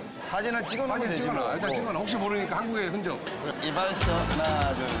 바베로. 사진은 찍어놓으면 사진 되지. 찍어놔. 뭐. 일단 찍어놔. 혹시 모르니까 한국의 흔적. 이발소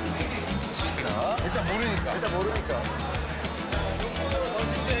하나 둘. 일단 모르니까.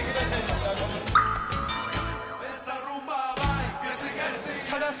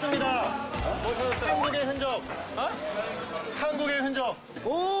 찾았습니다. 한국의 흔적. 한국의 흔적.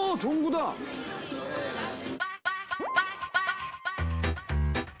 오 동구다.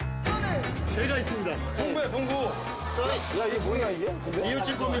 제가 있습니다. 동구야, 동구. 야 이게 뭐냐 이게? 근데?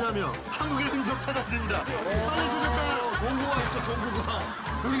 이웃집 고민하며 한국의 흔적 찾았습니다. 빨리 찾았다. 동구가 있어 동구가.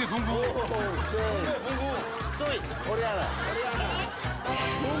 여기네, 동구. 쏘이. 코리아나.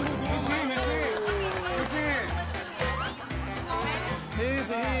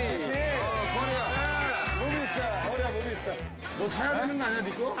 미시. 코리아 모비스타. 너 사야 되는 거 아니야 니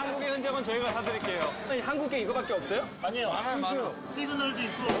거? 한국의 흔적은 저희가 사드릴게요. 아니, 한국에 이거밖에 없어요? 아니에요. 많아 많아. 시그널도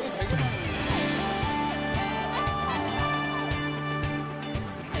있고.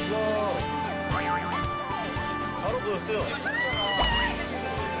 바로 보였어요.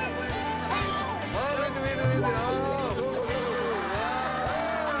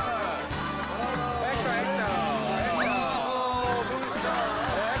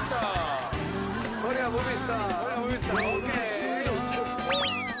 코리아 모비스타.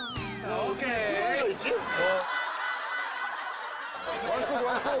 뭐가 있지? 원국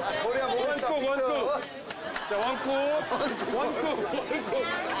코리아 모비스타. 원국. 자, 원국.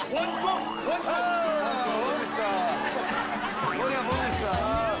 코리아 모비스타.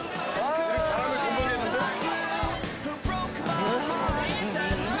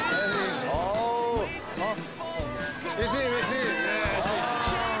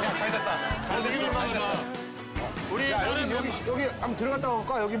 여기 한번 들어갔다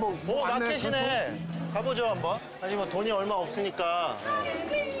올까? 여기 뭐 마켓이네. 가보죠 한번. 아니 뭐 돈이 얼마 없으니까.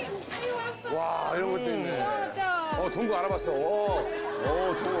 와, 이런 것도 있네. 동구 알아봤어. 오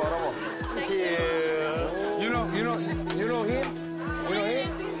동구 알아봐. You know him?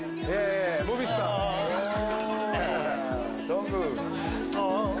 예, 모비스타. 동구.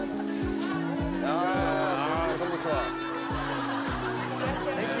 동구 좋아.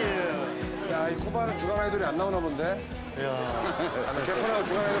 땡큐. 야, 이 쿠바는 주간 아이돌이 안 나오나 본데? 제프나가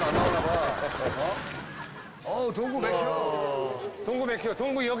주간 아이돌 안 나오나 봐. 동구 맥혀. 동구 맥혀.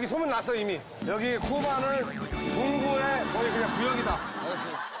 동구 여기 소문 났어 이미. 여기 쿠바는 동구의 거의 그냥 구역이다.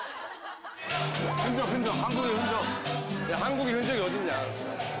 흔적 한국의 흔적. 야, 한국의 흔적이 어딨냐?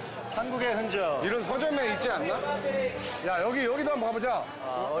 한국의 흔적. 이런 서점에 있지 않나? 야, 여기도 한번 가보자.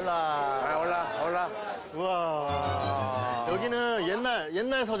 올라. 우와. 여기는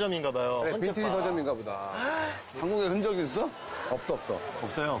옛날 서점인가 봐요. 그래, 빈티지 서점인가 보다. 한국에 흔적 있어? 없어.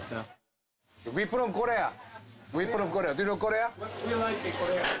 없어요. We from Korea. Do you know Korea? We like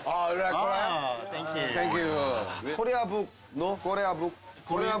Korea. You like Korea? Thank you. 코리아북, 노? 코리아북?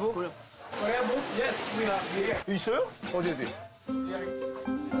 코리아북? Korea book? Yes, we are. 있어요? 어디?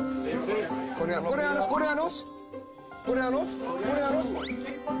 Coreanos?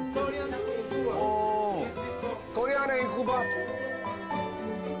 Korean and Cuba.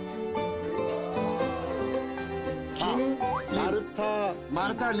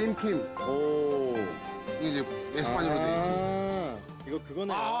 마르타 림킴. 오. 이게 이제 에스파뇰어로 돼 있지. 이거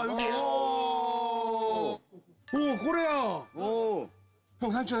그거네. 여기. 오, 코레아. 오. 형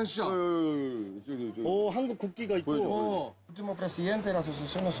사진 찍자. 오, 한국 국기가 있고. Último presidente de la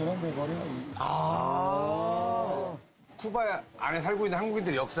Asociación Nacional de Corea. 쿠바 안에 살고 있는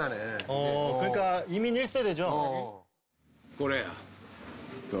한국인들의 역사네. 그러니까 이민 1세대죠. 코레아.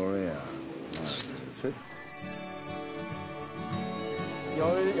 코리아.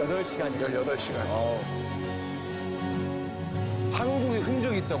 18시간. 한국에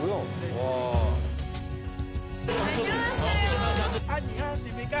흔적이 있다고요?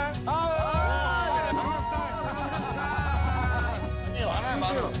 안녕하십니까?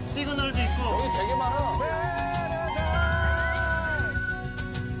 많아요. 시그널도 있고. 여기 되게 많아.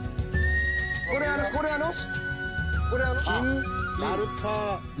 코레아노스?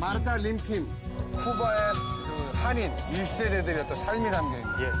 마르타 림킴. 쿠바의 그 한인 1세대들의 어떤 삶이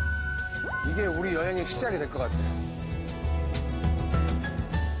담겨있는. 이게 우리 여행의 시작이 될 것 같아요.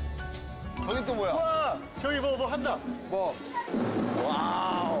 저기 또 뭐야? 우와, 저기 뭐 한다. 뭐?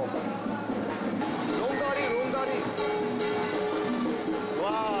 와우. 롱다리. 와.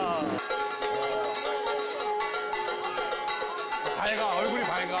 얼굴이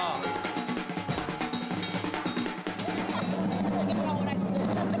밝아.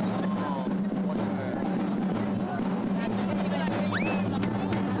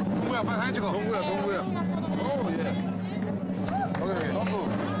 동구야, 빨리 사진 찍어. 동구야. 오, 예. 여기.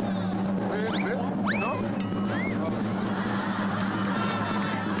 왜?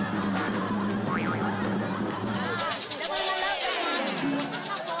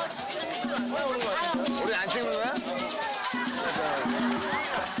 우리 안 찍는 거야?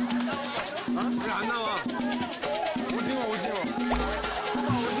 왜 안 나와? 오징어.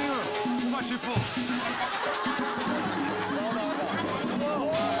 쿠바 지포.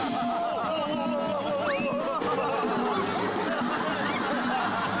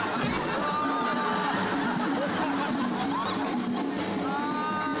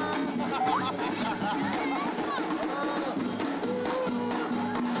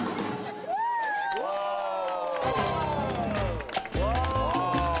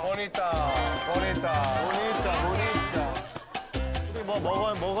 우리 뭐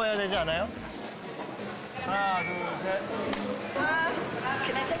먹어야 되지 않아요? 하나, 둘, 셋.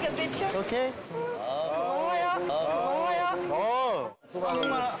 Can I take a picture? 오케이.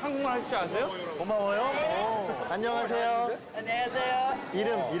 고마워요. 한국말 하실 줄 아세요? 고마워요. 안녕하세요. 안녕하세요.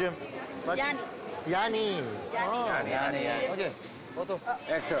 이름. 야니. 오케이. 포토.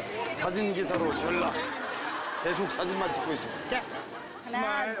 액터. 사진 기사로 전락. 계속 사진만 찍고 있어.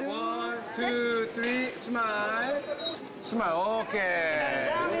 스마일. 1, 2, 3, 스마일. 오케이.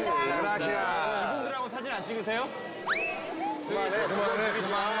 감사합니다. 그라시아. 이분들하고 사진 안 찍으세요? 그만해.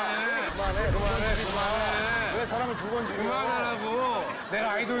 왜 사람을 두 번 죽여? 그만하라고.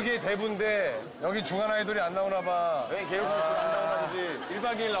 내가 아이돌계의 대부인데 여기 중한 아이돌이 안 나오나 봐. 왜 개그맨스 안 나오나 보지?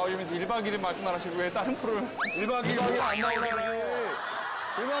 1박 2일 나오면서 1박 2일 말씀 안 하시고 왜 다른 프로를 1박 2일 안 나오나.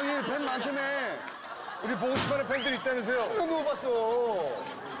 1박 2일 팬 많다며. 우리 보고 싶어하는 팬들이 있다면서요. 한 번도 못 봤어.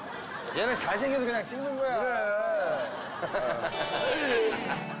 얘는 잘생겨서 그냥 찍는 거야. 그래.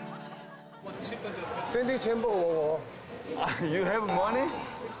 뭐 드실 건지 샌드위치 햄버거 먹어. You have money?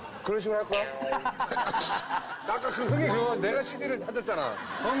 그런 식으로 할 거야? 아까 그 흥이 그거 내가 CD를 타줬잖아.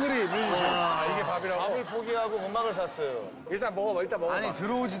 헝그리 뮤지션. 이게 밥이라고? 밥을 포기하고 음악을 샀어요. 일단 먹어봐, 일단 먹어봐. 아니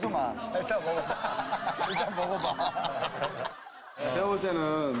들어오지도 마. 일단 먹어봐. 일단 먹어봐. 제가 볼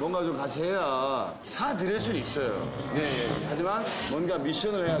때는 뭔가 좀 같이 해야 사드릴 수는 있어요. 예. 하지만 뭔가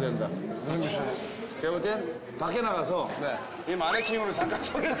미션을 해야 된다. 무슨 미션? 제가 볼 땐 밖에 나가서 네. 이 마네킹으로 잠깐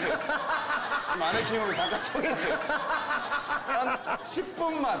청했어요. 마네킹으로 잠깐 청했어요. 한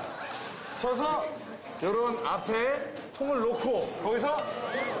 10분만 서서 요런 앞에 통을 놓고 거기서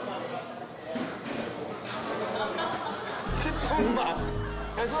 10분만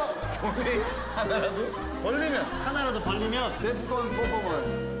해서 돈이 하나라도 벌리면 하나라도 벌리면 데프콘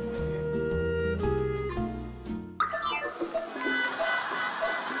퍼포먼스.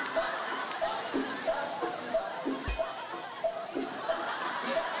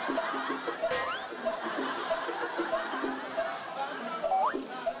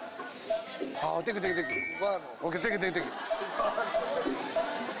 아, 땡큐. 쿠바노. 오케이, 땡큐.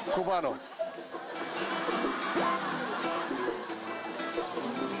 쿠바노.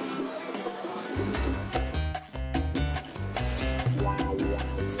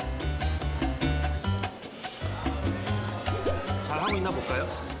 잘 하고 있나 볼까요?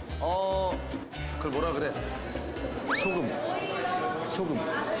 그걸 뭐라 그래? 소금.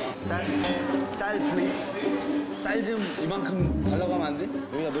 쌀 플리즈. 쌀 좀 이만큼 달라고 하면 안 돼?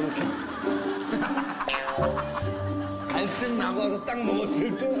 여기다 넣어놓게. 갈증 나고 와서 딱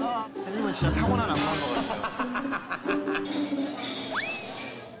먹었을 때. 팬님은 진짜 타고난 안무한 것 같아요.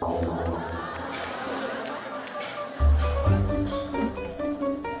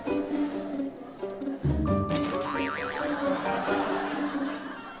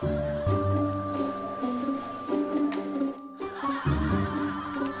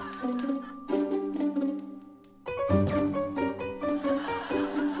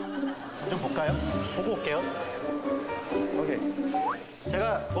 좀 볼까요? 보고 올게요. 오케이.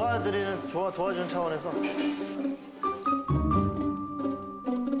 제가 도와주는 차원에서.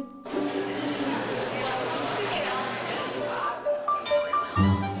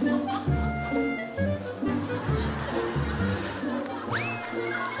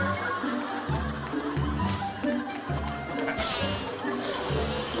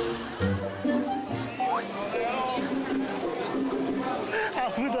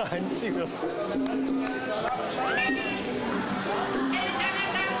 아무도 안 찍어.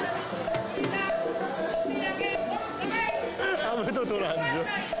 아무도 돈 안 줘.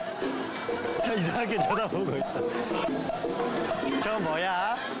 이상하게 쳐다보고 있어. 저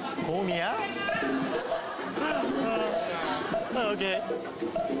뭐야? 곰이야? 오케이.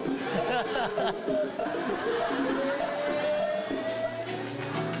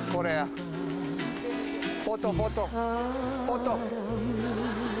 코레아. 포토. 아무도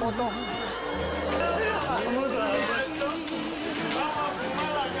안 줘.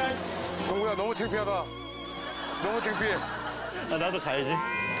 동구야, 너무 창피하다. 너무 창피해. 아, 나도 가야지.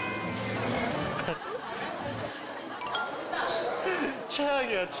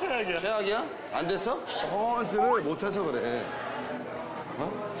 최악이야. 최악이야? 안 됐어? 퍼포먼스를 못해서 그래.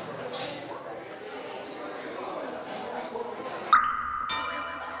 어?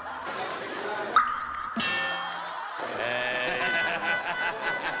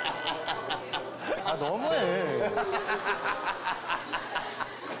 아, 너무해.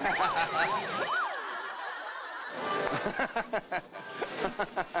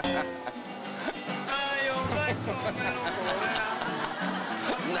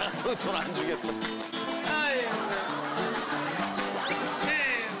 나도 돈 안 주겠다.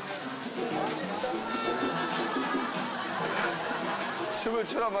 춤을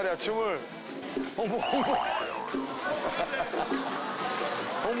추란 말이야, 춤을. 홍보.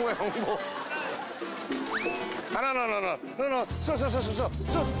 홍보해, 홍보. 하나. 써.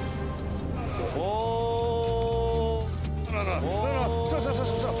 오. 하나. 써.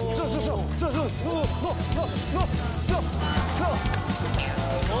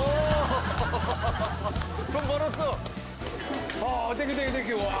 돈 벌었어.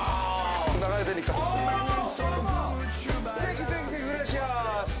 땡큐. 와. 나가야 되니까. 땡큐,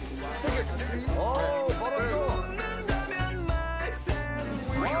 그라시아스. 오, 벌었어.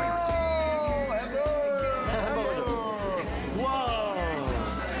 와.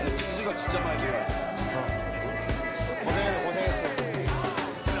 치즈가 진짜 많이 돼요. 고생했어.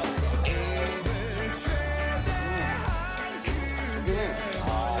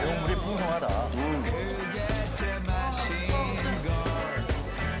 아, 용물이 풍성하다.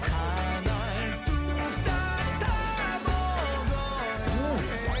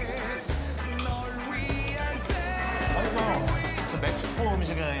 멕시코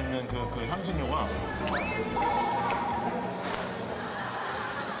음식에 있는 그 향신료가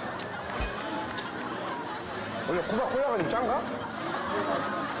원래 쿠바 콜라가 좀 짠가?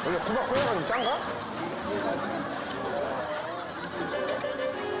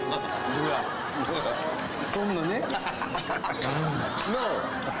 누구야? 소금 넣니? No,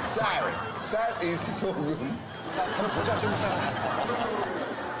 쌀 is 소금. 한번 보자, 좀 이따가.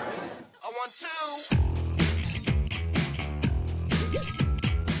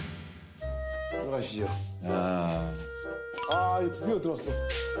 들어가시죠. 야. 아, 이거 드디어 들었어.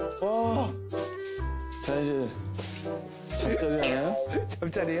 와. 자, 이제 잠자리 하나요?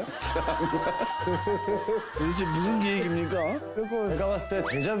 잠자리요? 도대체 무슨 계획입니까? 내가 봤을 때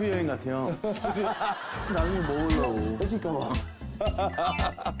데자뷰 여행 같아요. 나중에 먹으려고. 어딜까봐.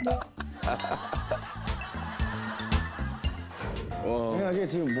 생각에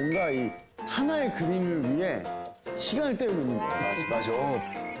지금 뭔가 이 하나의 그림을 위해 시간을 때우고 있는 거야. 맞아.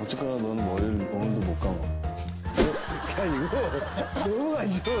 어쨌거나 너는 머리를 오늘도 못 감아. 그게 아니고 너무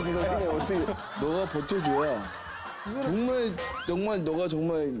간지러워 지금. 아니 어떻게 너가 버텨줘야 정말 너가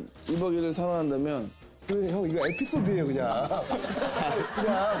정말 1박 2일을 살아난다면 그래 형 이거 에피소드예요 그냥.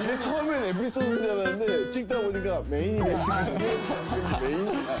 그냥 이게 처음엔 에피소드인 줄 알았는데 찍다 보니까 메인 이벤트가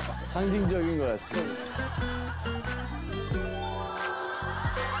메인 상징적인 것 같아.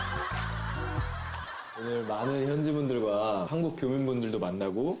 오늘 많은 현지분들과 한국 교민분들도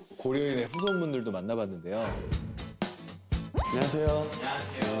만나고 고려인의 후손분들도 만나봤는데요. 안녕하세요.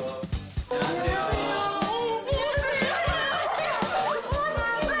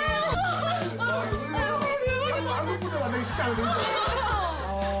 한국 분들 만나기 쉽지 않은데.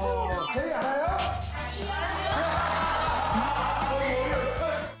 제이 알아요?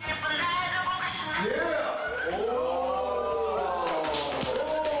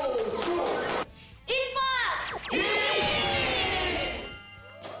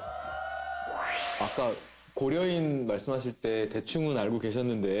 아까 고려인 말씀하실 때 대충은 알고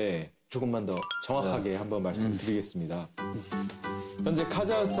계셨는데 조금만 더 정확하게 한번 말씀드리겠습니다. 현재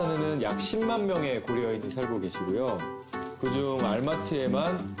카자흐스탄에는 약 10만 명의 고려인이 살고 계시고요. 그중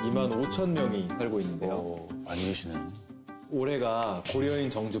알마티에만 2만 5천 명이 살고 있는데요. 많이 계시네. 올해가 고려인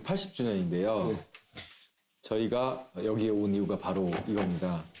정주 80주년인데요. 저희가 여기에 온 이유가 바로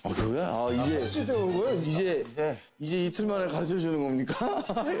이겁니다. 아 그거야? 아 이제 때 온 거예요? 이제 이틀 만에 가르쳐 주는 겁니까?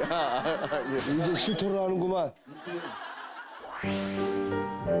 이제 슈터를 하는구만.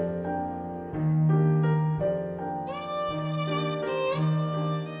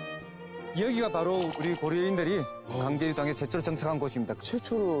 여기가 바로 우리 고려인들이 강제유 당에 최초로 정착한 곳입니다.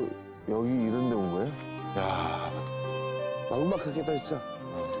 최초로 여기 이런 데 온 거예요? 야 막막하겠다 진짜.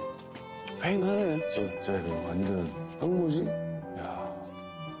 휑하네. 진짜 이거 완전. 방금 뭐지?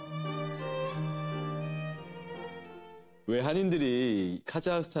 왜 한인들이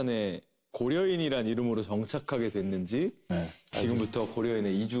카자흐스탄에 고려인이란 이름으로 정착하게 됐는지 지금부터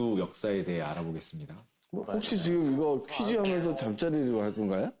고려인의 이주 역사에 대해 알아보겠습니다. 혹시 지금 이거 퀴즈 하면서 잠자리로 할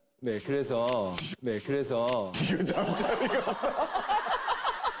건가요? 네, 그래서 지금 잠자리가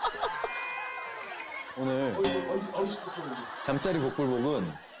오늘 잠자리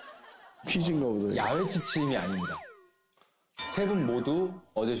복불복은 퀴즈인가 보다. 야외 지침이 아닙니다. 세 분 모두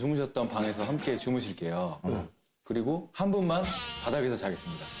어제 주무셨던 방에서 함께 주무실게요. 그리고 한 분만 바닥에서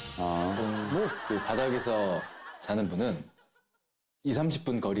자겠습니다. 그 바닥에서 자는 분은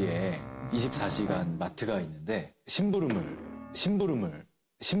 20-30분 거리에 24시간 마트가 있는데 심부름을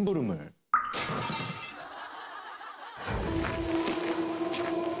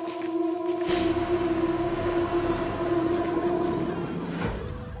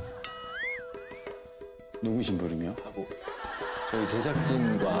누구 심부름이요? 하고 저희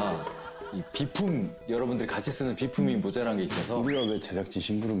제작진과 이 비품 여러분들이 같이 쓰는 비품이 모자란 게 있어서 우리가 왜 제작진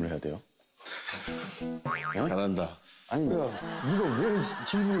심부름을 해야 돼요? 잘한다. 아니 우리가 왜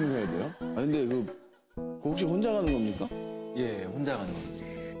심부름을 해야 돼요? 아니 근데 그 혹시 혼자 가는 겁니까? 예, 혼자 가는 겁니다.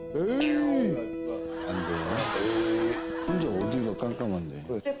 에이 안 돼. 혼자 어디가 깜깜한데.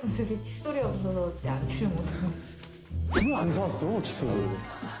 스태프들이 칫솔이 없어서 양치를 못하고 있어. 왜 안 사왔어 칫솔을?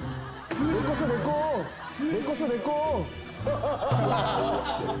 내 거 써 내 거. 내 거 써 내 거.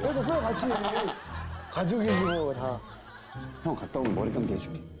 내 거 써 같이. 가족이지 뭐 다. 형 갔다 오면 머리 감게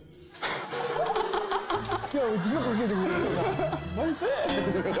해줄게. 야, 왜 네가 그렇게 해줘?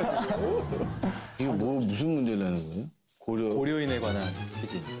 이거 무슨 문제를 내는 거예요? 고려인에 관한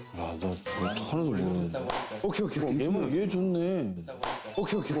퀴즈. 아, 나 하나도 모르는데. 오케이. 얘 좋네.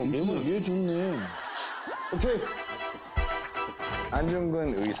 오케이. 얘 좋네. 오케이.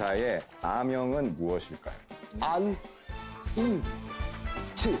 안중근 의사의 아명은 무엇일까요?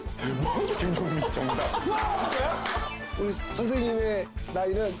 치. 김종민 정답. 우리 선생님의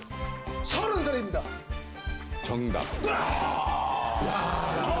나이는 30살입니다. 정답.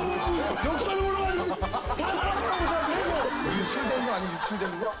 역사를 몰라가지고 다 알아보라고 사람들이. 유출된 거 아니야?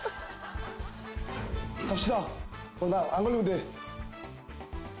 유출된 거? 갑시다. 나 안 걸리면 돼.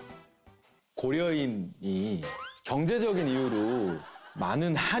 고려인이 경제적인 이유로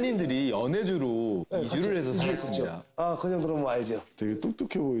많은 한인들이 연해주로 이주를 해서 살았습니다. 아, 그냥 들으면 알죠. 되게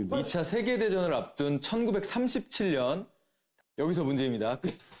똑똑해 보인다. 2차 세계대전을 앞둔 1937년 여기서 문제입니다.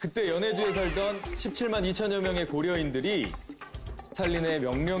 그때 연해주에 살던 17만 2천여 명의 고려인들이 스탈린의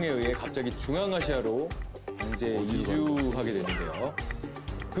명령에 의해 갑자기 중앙아시아로 이제 이주하게 되는데요.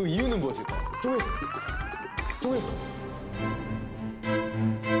 그 이유는 무엇일까요? 조이.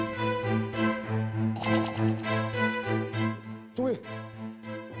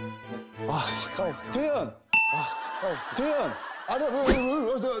 아, 까먹었어. 태연! 태연! 아니,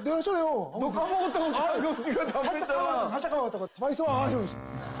 왜, 내가 했잖아요. 너 까먹었다고. 아, 그럼 네가 답했잖아. 살짝 까먹었다고. 가만히 있어.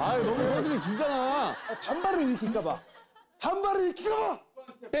 아, 너무 서술이 길잖아. 반발을 일으킬까봐. 반발을 일으킬까봐.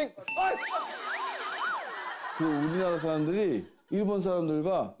 땡. 아이씨. 그 우리나라 사람들이 일본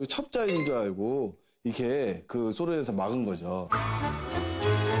사람들과 첩자인 줄 알고 이렇게 그 소련에서 막은 거죠.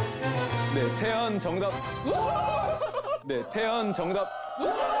 네, 태연 정답. 네, 태연 정답.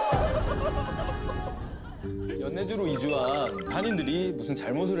 연내주로 이주한 한인들이 무슨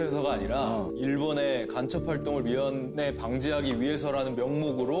잘못을 해서가 아니라 일본의 간첩 활동을 미연에 방지하기 위해서라는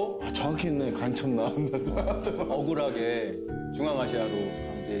명목으로 정확히 했네. 간첩 나온다. 억울하게 중앙아시아로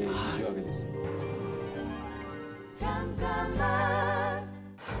강제 이주하게 됐습니다.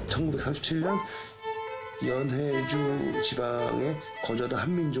 1937년 연해주 지방에 거주하던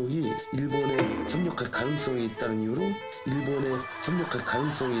한민족이 일본에 협력할 가능성이 있다는 이유로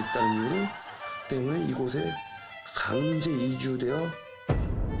때문에 이곳에 강제 이주되어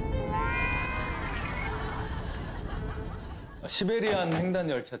시베리안 횡단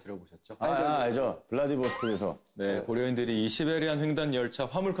열차 들어보셨죠? 알죠. 블라디보스톡에서. 네, 고려인들이 이 시베리안 횡단 열차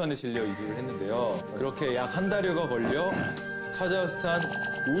화물칸에 실려 이주를 했는데요. 그렇게 약 한 달여가 걸려 카자흐스탄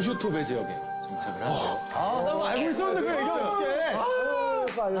우슈토베 지역에 정착을 한 거예요. 아, 나 알고 있었는데 그 얘기를 어떡해.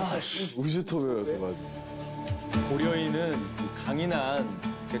 우슈토베였어, 맞아. 고려인은 이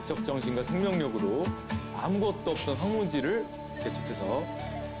강인한 개척 정신과 생명력으로 아무것도 없던 황무지를 개척해서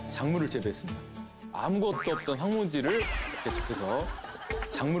작물을 재배했습니다. 아무것도 없던 황무지를 개척해서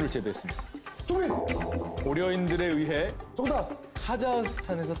작물을 재배했습니다. 종민! 고려인들에 의해 정답!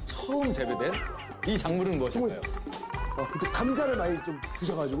 카자흐스탄에서 처음 재배된 이 작물은 무엇일까요? 그때 감자를 많이 좀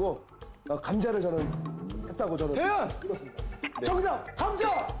드셔가지고 감자를 저는 했다고 저는 태연! 읽었습니다. 네. 정답!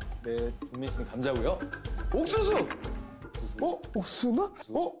 감자! 네, 준민 씨는 감자고요. 옥수수! 옥수수나?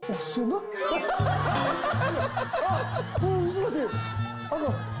 옥수수나? 옥수수 같아.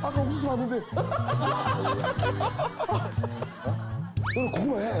 아까 옥수수 봤는데. 너는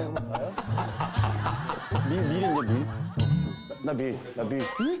고구마 해. 밀인데, 밀? 나 밀.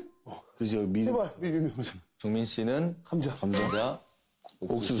 밀? 그죠, 밀. 제발. 밀. 종민 씨는 감자.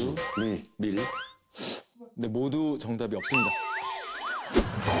 옥수수, 밀. 네, 모두 정답이 없습니다.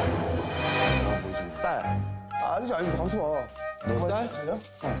 쌀. 아니지, 가만있어 봐. 너 쌀?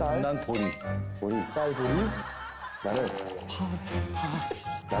 쌀. 난 보리. 쌀, 보리. 나는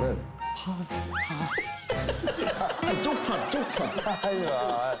쪽파.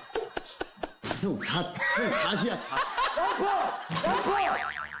 아이야. 형, 잣이야, 잣. 양파!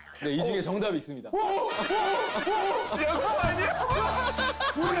 네, 이 중에 정답이 있습니다. 양파 아니야?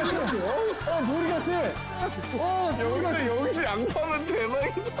 보리 같아. 여기서 양파면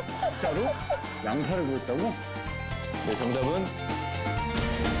대박이다. 진짜로? 양파를 구했다고? 네, 정답은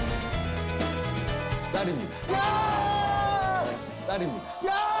쌀입니다. 쌀입니다.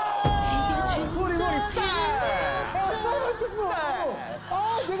 보리.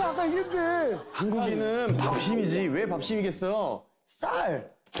 내가 아까 얘기했는데. 한국인은 밥심이지. 왜 밥심이겠어?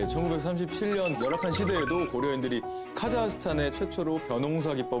 쌀. 네, 1937년 열악한 시대에도 고려인들이 카자흐스탄에 최초로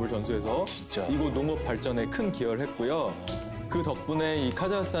벼농사 기법을 전수해서 이곳 농업 발전에 큰 기여를 했고요. 그 덕분에 이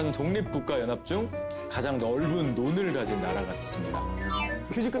카자흐스탄은 독립국가연합 중 가장 넓은 논을 가진 나라가 됐습니다.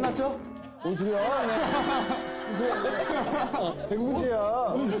 퀴즈 끝났죠? 뭔 소리야?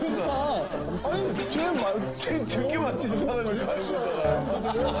 백문제야. 아니, 제일 듣기 맞힌 사람이 가는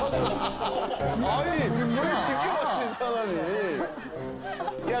거잖아. 아니, 제일 듣기 맞힌 사람이.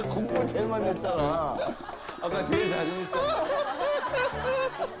 야, 공부 제일 많이 했잖아. 아까 제일 자신 있어.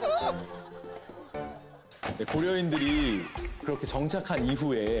 네, 고려인들이 그렇게 정착한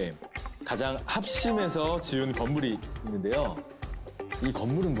이후에 가장 합심해서 지은 건물이 있는데요. 이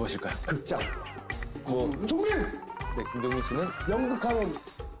건물은 무엇일까요? 극장. 종민! 네, 김종민 씨는? 연극하는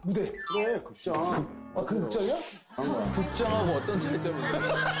무대. 그래, 극장. 그 극장이야? 극장하고 어떤 차이점이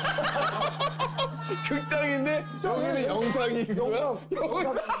있나요? 극장인데 저기는 영상이고요.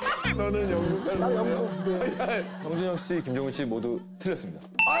 너는 연극하는 나 연극 무대. 정준영 씨, 김종민 씨 모두 틀렸습니다.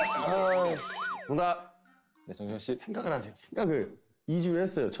 정답. 네, 정준영 씨. 생각을 하세요. 생각을. 이주를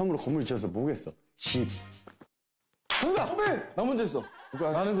했어요. 처음으로 건물 지었어. 뭐겠어? 집. 정답! 나 먼저 했어.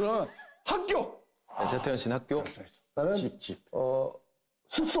 나는 그러면 학교! 네, 최태현 씨는 학교. 나는 집.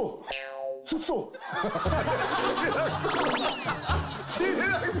 숙소.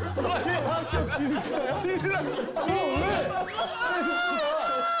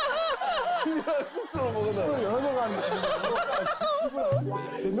 숙소로 먹어놔. 여러 명 가는데 집을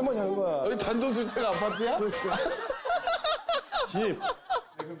몇 명만 자는 거야. 여기 단독주택 아파트야? 집.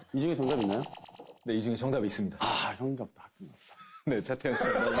 이 중에 정답 있나요? 네, 이 중에 정답이 있습니다. 아, 형답다. 네, 차태현 씨.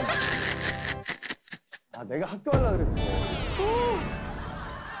 내가 학교 하려고 그랬어.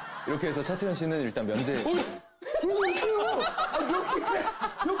 이렇게 해서 차태현 씨는 일단 면제. 그러고 있어요.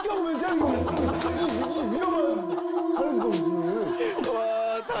 몇 개 하고 면제하는 거였어. 이거 위험한 그런 거지.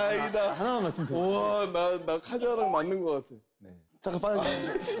 와, 다행이다. 하나만 맞추면 돼. 우와, 나 카자랑 맞는 것 같아. 네. 잠깐 빠져.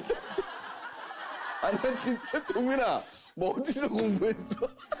 진짜. 아니, 난 진짜, 종민아, 뭐 어디서 공부했어?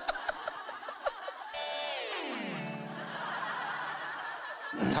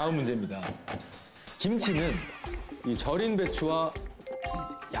 다음 문제입니다. 김치는 이 절인 배추와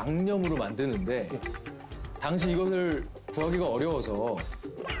양념으로 만드는데 당시 이것을 구하기가 어려워서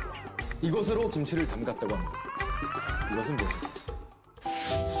이것으로 김치를 담갔다고 합니다. 이것은 뭐죠?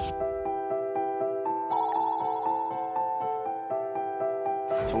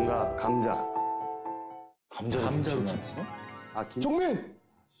 정답, 감자. 감자로 김치? 아, 김치. 종민!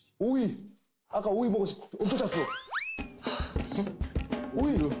 오이. 아까 오이 먹었어. 엄청 짰어.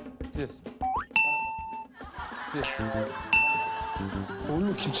 오이. 틀렸습니다.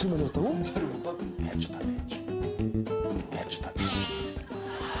 뭘로 김치를 만들었다고? 배추다, 배추. 배추다, 배추.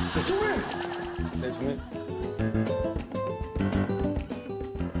 종민! 네, 종민.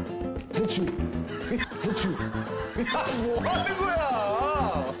 대추. 대추. 야, 뭐 하는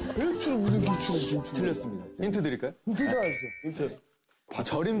거야? 배추를 무슨 김치를. 틀렸습니다. 힌트 드릴까요? 힌트 하나 주세요. 힌트.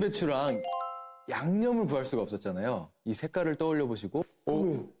 절인 배추랑 양념을 구할 수가 없었잖아요. 이 색깔을 떠올려 보시고.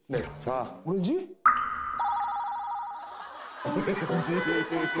 오, 네, 4. 오렌지?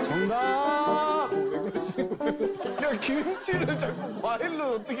 정답! 야, 김치를 자꾸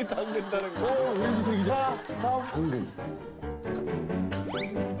과일로 어떻게 담근다는 거야? 오렌지 색이자. 당근.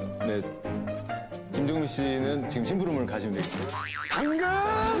 네. 김종민 씨는 지금 심부름을 가시면 되겠습니다. 당근!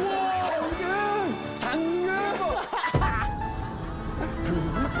 우와, 당근! 당근!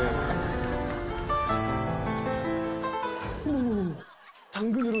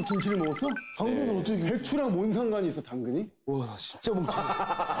 당근으로 김치를 먹었어? 당근을 어떻게. 배추랑 뭔 상관이 있어, 당근이? 와, 나 진짜 멍청해.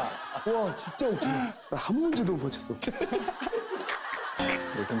 와, 진짜 멍청해. 나 한 문제도 못 맞췄어.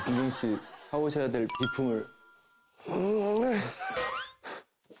 일단 김종민 씨 사오셔야 될 비품을.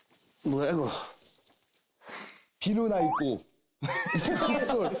 뭐야, 이거. 비누나 있고.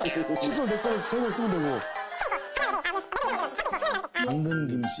 칫솔 내 거를 세 번 쓰면 되고. 당근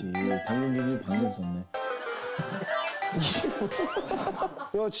김치. 당근 김치 방금 썼네. 야,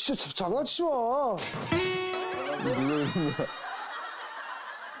 진짜 장난치지 마.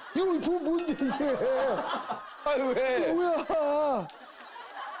 이거 뭔데, 이게. 아니, 왜? 뭐야.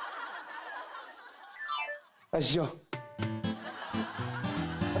 아시죠?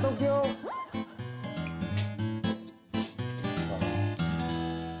 갔다 올게요.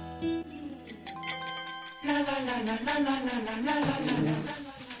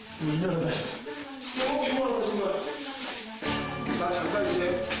 나 잠깐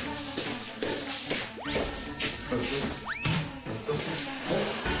이제.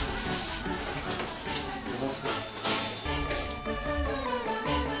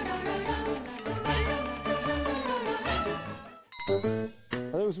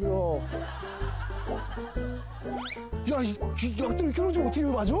 다녀오겠습니다. 야, 이 약들 이렇게 하는 줄 어떻게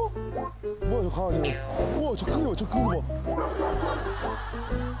맞아? 뭐야, 저 강아지. 우와, 저 크기 봐, 저 크기 봐.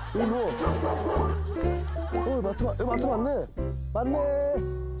 여기 봐. 마트 맞네. 맞네.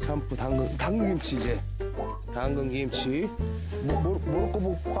 샴푸, 당근김치, 이제. 당근김치.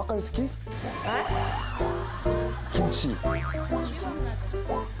 모로코 빡가리 스키? 김치.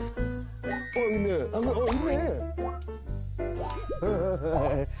 있네. 있네.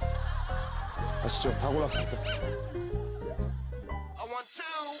 아시죠? 다 골랐습니다.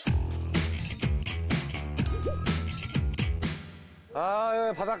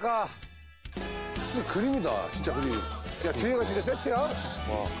 아, 바닷가. 이거 그림이다, 진짜 그림. 야, 뒤에가 진짜 세트야? 와,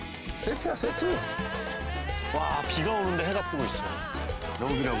 세트야, 세트. 와, 비가 오는데 해가 뜨고 있어.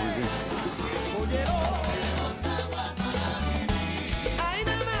 러브이라고 그러지.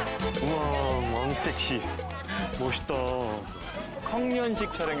 우와, 왕섹시. 멋있다.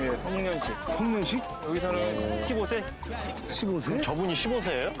 성년식 촬영이에요, 성년식. 성년식? 여기서는 15세? 15세? 저분이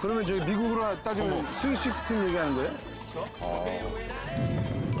 15세예요? 그러면 저기 미국으로 따지면 스윗 16 얘기하는 거예요?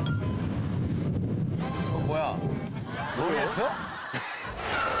 뭐야? 모르겠어?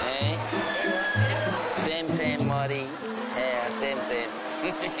 에이, 쌤 머리, hair, 쌤.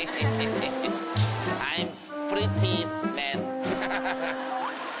 I'm pretty man.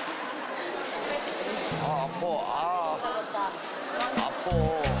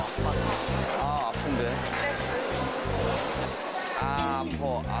 아픈데.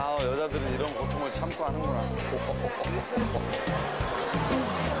 아파. 여자들은 이런 고통을 참고 하는구나.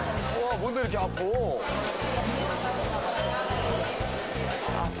 와, 뭔데 이렇게 아파?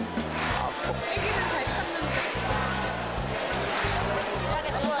 애기는 잘 참는데.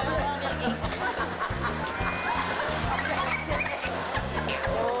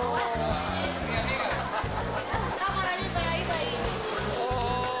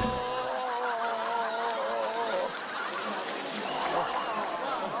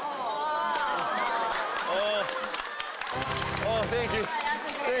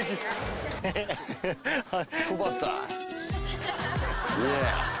 쿠바 스타일.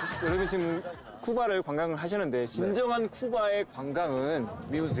 여러분 지금 쿠바를 관광을 하시는데 진정한 쿠바의 관광은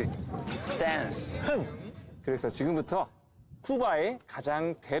뮤직, 댄스, 흥. 그래서 지금부터 쿠바의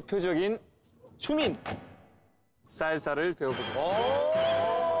가장 대표적인 춤인 살사를 배워보겠습니다.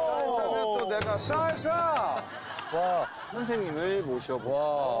 살사면 또 내가 살사. 와. 선생님을 모셔보겠습니다.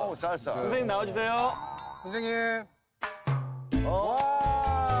 와, 살사. 선생님 나와주세요. 선생님.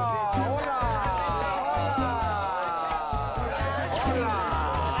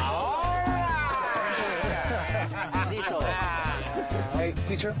 Hey,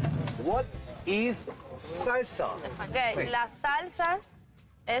 teacher, what is salsa? Okay, la salsa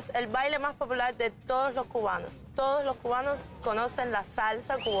es el baile más popular de todos los cubanos. Todos los cubanos conocen la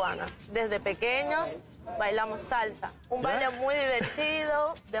salsa cubana. Desde pequeños bailamos salsa. Un baile muy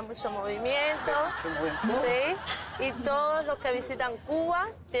divertido, de mucho movimiento. Sí. Y todos los que visitan Cuba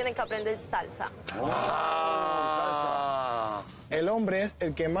tienen que aprender salsa. salsa. El hombre es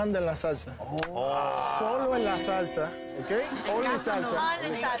el que manda en la salsa. Solo en la salsa, ¿ok? Only salsa.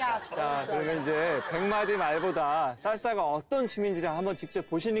 자, 그러면 이제 100마디 말보다 살사가 어떤 춤인지를 한번 직접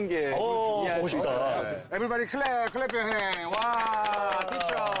보시는 게 이해할 수 있어요. Everybody clap your hand. 와,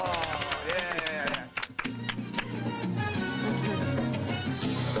 teacher.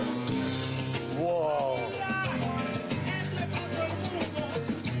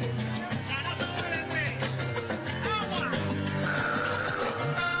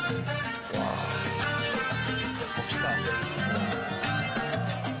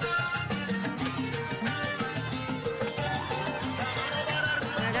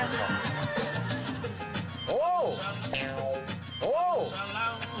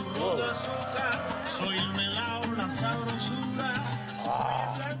 Soy el melao, la sabrosura. Soy el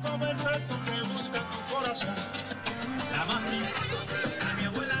blanco perfecto que busca tu corazón. La masita, a mi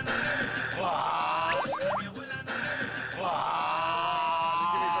abuela no. A mi abuela no.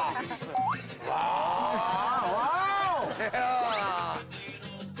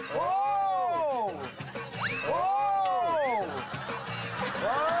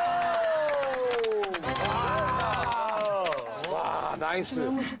 나이스.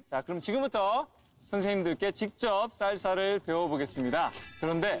 자, 그럼 지금부터 선생님들께 직접 살사를 배워보겠습니다.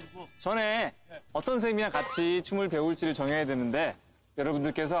 그런데 전에 어떤 선생님이랑 같이 춤을 배울지를 정해야 되는데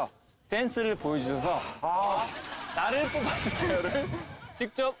여러분들께서 댄스를 보여주셔서 나를 뽑아주세요를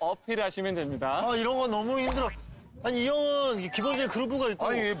직접 어필하시면 됩니다. 아, 이런 건 너무 힘들어. 아니, 이 형은 기본적인 그루브가 있고.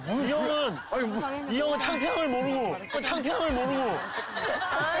 아니, 이 형은, 이 형은 창피함을 모르고. 창피함을 모르고.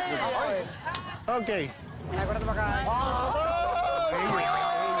 오케이.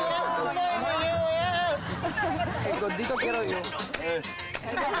 El gordito quiero yo.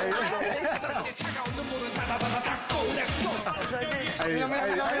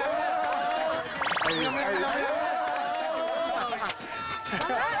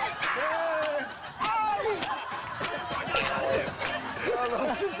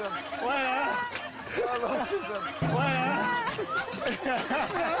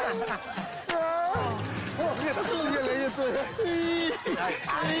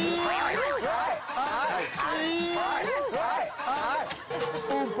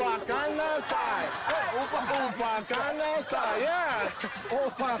 Opa Gangnam Style. Opa Gangnam Style. Yeah.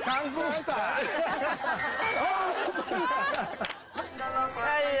 Opa Gangnam Style.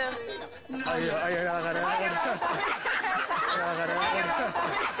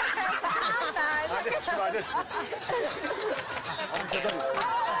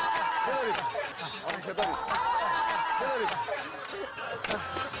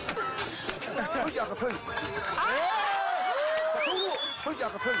 털기 아까 털기. 털기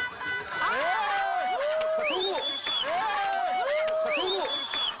아까 털기.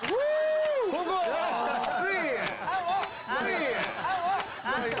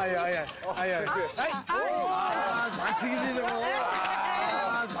 만치기지 저거.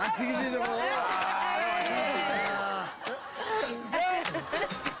 만치기지 저거.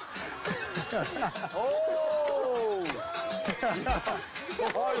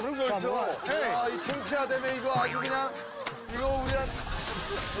 이런 거 있어. 이 창피하다며 이거 아주 그냥 이거 우리 한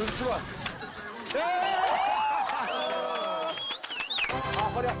은수가.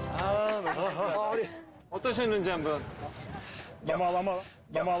 허리. 허리. 어떠셨는지 한번. Vamos,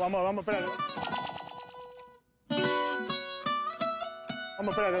 espérate.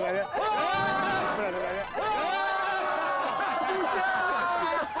 Vamos, espérate, vaya. Espérate, vaya.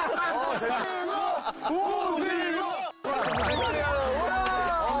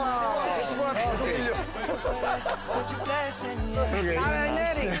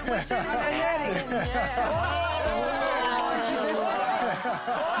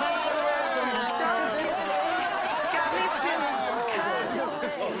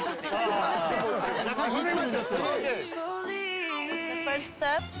 The first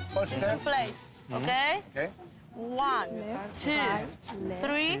step is in place, okay? Okay. 1, 2,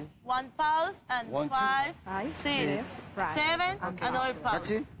 3, 1 pause, and 5, 6, 7, another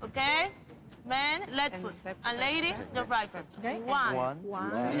pause. Okay? Men, left foot. And lady, your right foot. 1,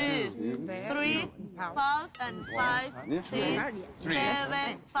 2, 3, pause, and 5, 6,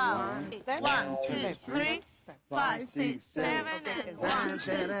 7, pause. 1, 2, 3, 5, 6, 7, and 1, 2,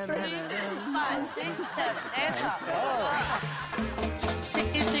 3, 5, 6, 7. Eso.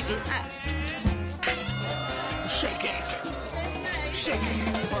 Chiqui, chiqui. Shake it. Shake it.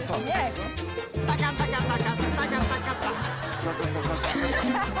 Yeah. Taca, taca, taca, taca, taca, taca.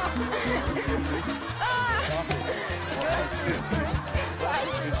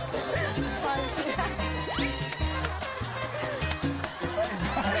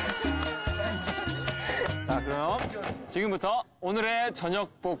 자, 그럼 지금부터 오늘의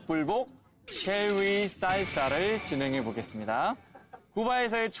저녁 복불복 쉐리 살사를 진행해 보겠습니다.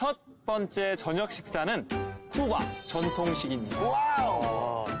 쿠바에서의 첫 번째 저녁 식사는 쿠바 전통식입니다.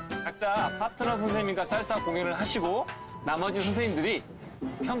 각자 파트너 선생님과 살사 공연을 하시고 나머지 선생님들이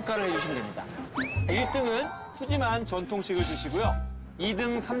평가를 해주시면 됩니다. 1등은 푸짐한 전통식을 주시고요.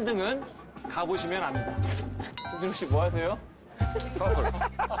 2등, 3등은 가보시면 압니다. 김준호 씨 뭐 하세요? 커플.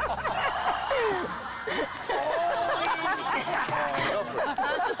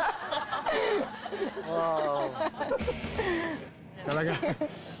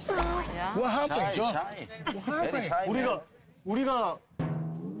 What happened, John? What happened? 우리가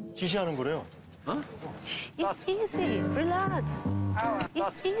지시하는 거래요. It's easy. Relax.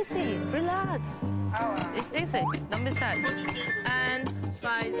 It's easy. Relax. It's easy. Don't be sad. And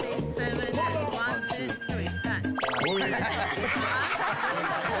 5, 6, 7, 8. 1, 2, 3. Done.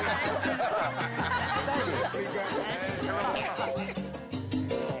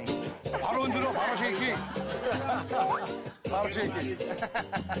 바로 흔들어, 바로 쉐이킹. 바로 쉐이킹.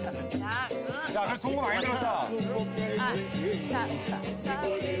 야, 그래 송금 많이 들었다.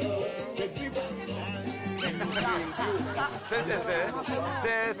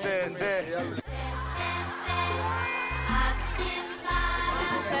 쎄.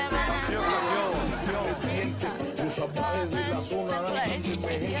 Los salvajes de la zona andan de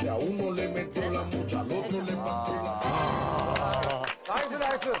emergencia. A uno le metió la mucha, al otro le metió la 나이스.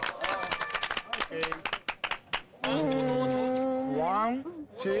 One,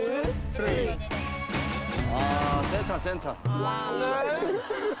 two, three. 센터.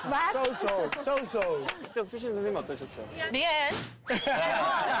 So. 직접 쓰시는 선생님 어떠셨어요? Bien.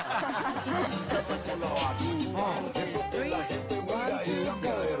 One, two, three.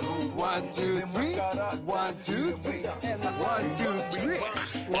 One, two, three. One, two, three.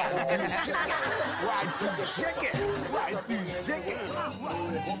 Shake it.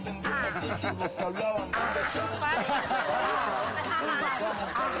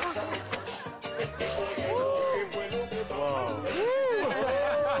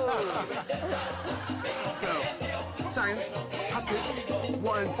 Sign.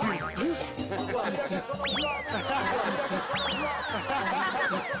 One, two, three.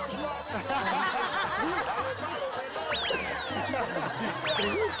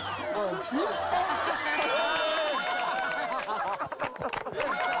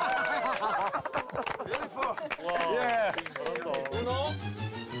 예.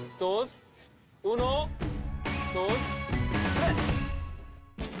 Uno, dos.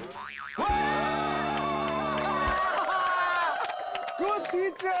 굿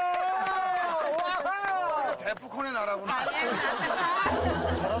티처! 데프콘의 나라구나.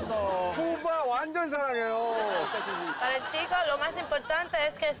 잘한다. 쿠바 완전 사랑해요. Para el chico, lo más importante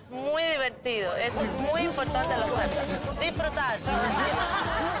es que es muy divertido. Eso es muy importante en la salsa. Disfrutar.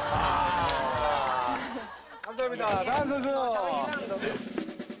 감사합니다. 다음 선수.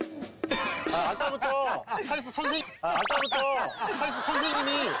 아까부터 살사 선생님이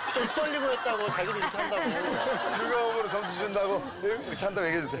또 입 벌리고 했다고 자기도 이렇게 한다고. 즐거움으로 점수 준다고 이렇게 한다고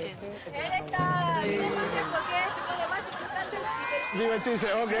얘기해주세요. Él está riéndose porque es lo más importante es divertirse,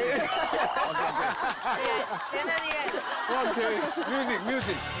 ok. Tiene 10. Ok.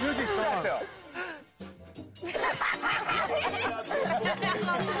 Music start.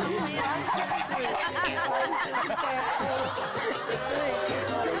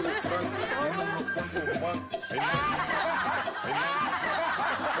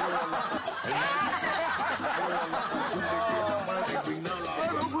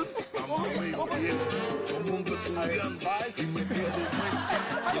 y metiendo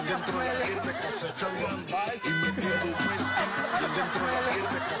y dentro de la hierba cosechando y metiendo y dentro de la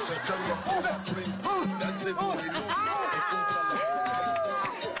hierba cosechando toda frente darse por el ojo es contra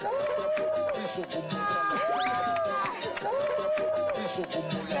la piso como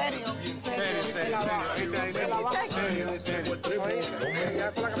Shake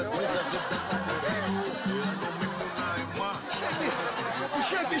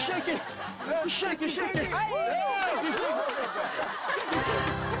it, shake it. Shake it, shake it.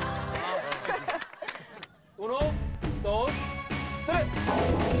 Uno, dos, tres.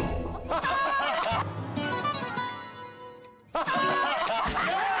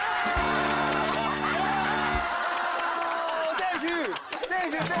 Thank you.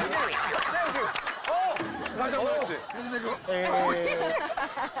 Thank you. Thank you. Thank you. 깜짝 놀랐지?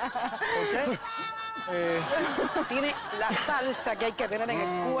 Tiene la salsa que hay que tener en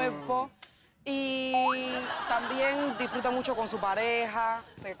el cuerpo y también disfruta mucho con su pareja,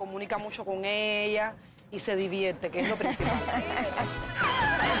 se comunica mucho con ella y se divierte, que es lo principal.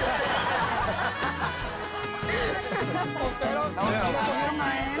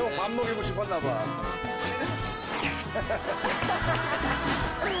 형 밥 먹이고 싶었나 봐.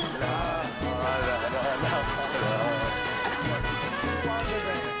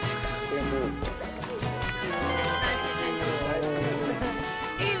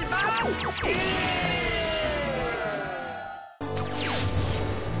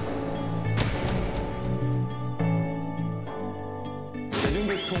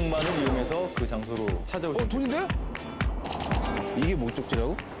 대중교통만을 이용해서 그 장소로 찾아오시면 돈인데? 이게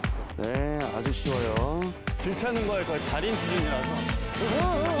목적지라고? 네, 아주 쉬워요. 길 찾는 거에 거의 달인 수준이라서.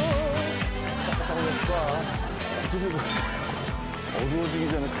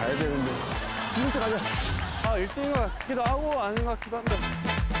 어두워지기 전에 가야 되는데. 지금 때 가자. 아, 1등인 것 같기도 하고 아닌 것 같기도 한데.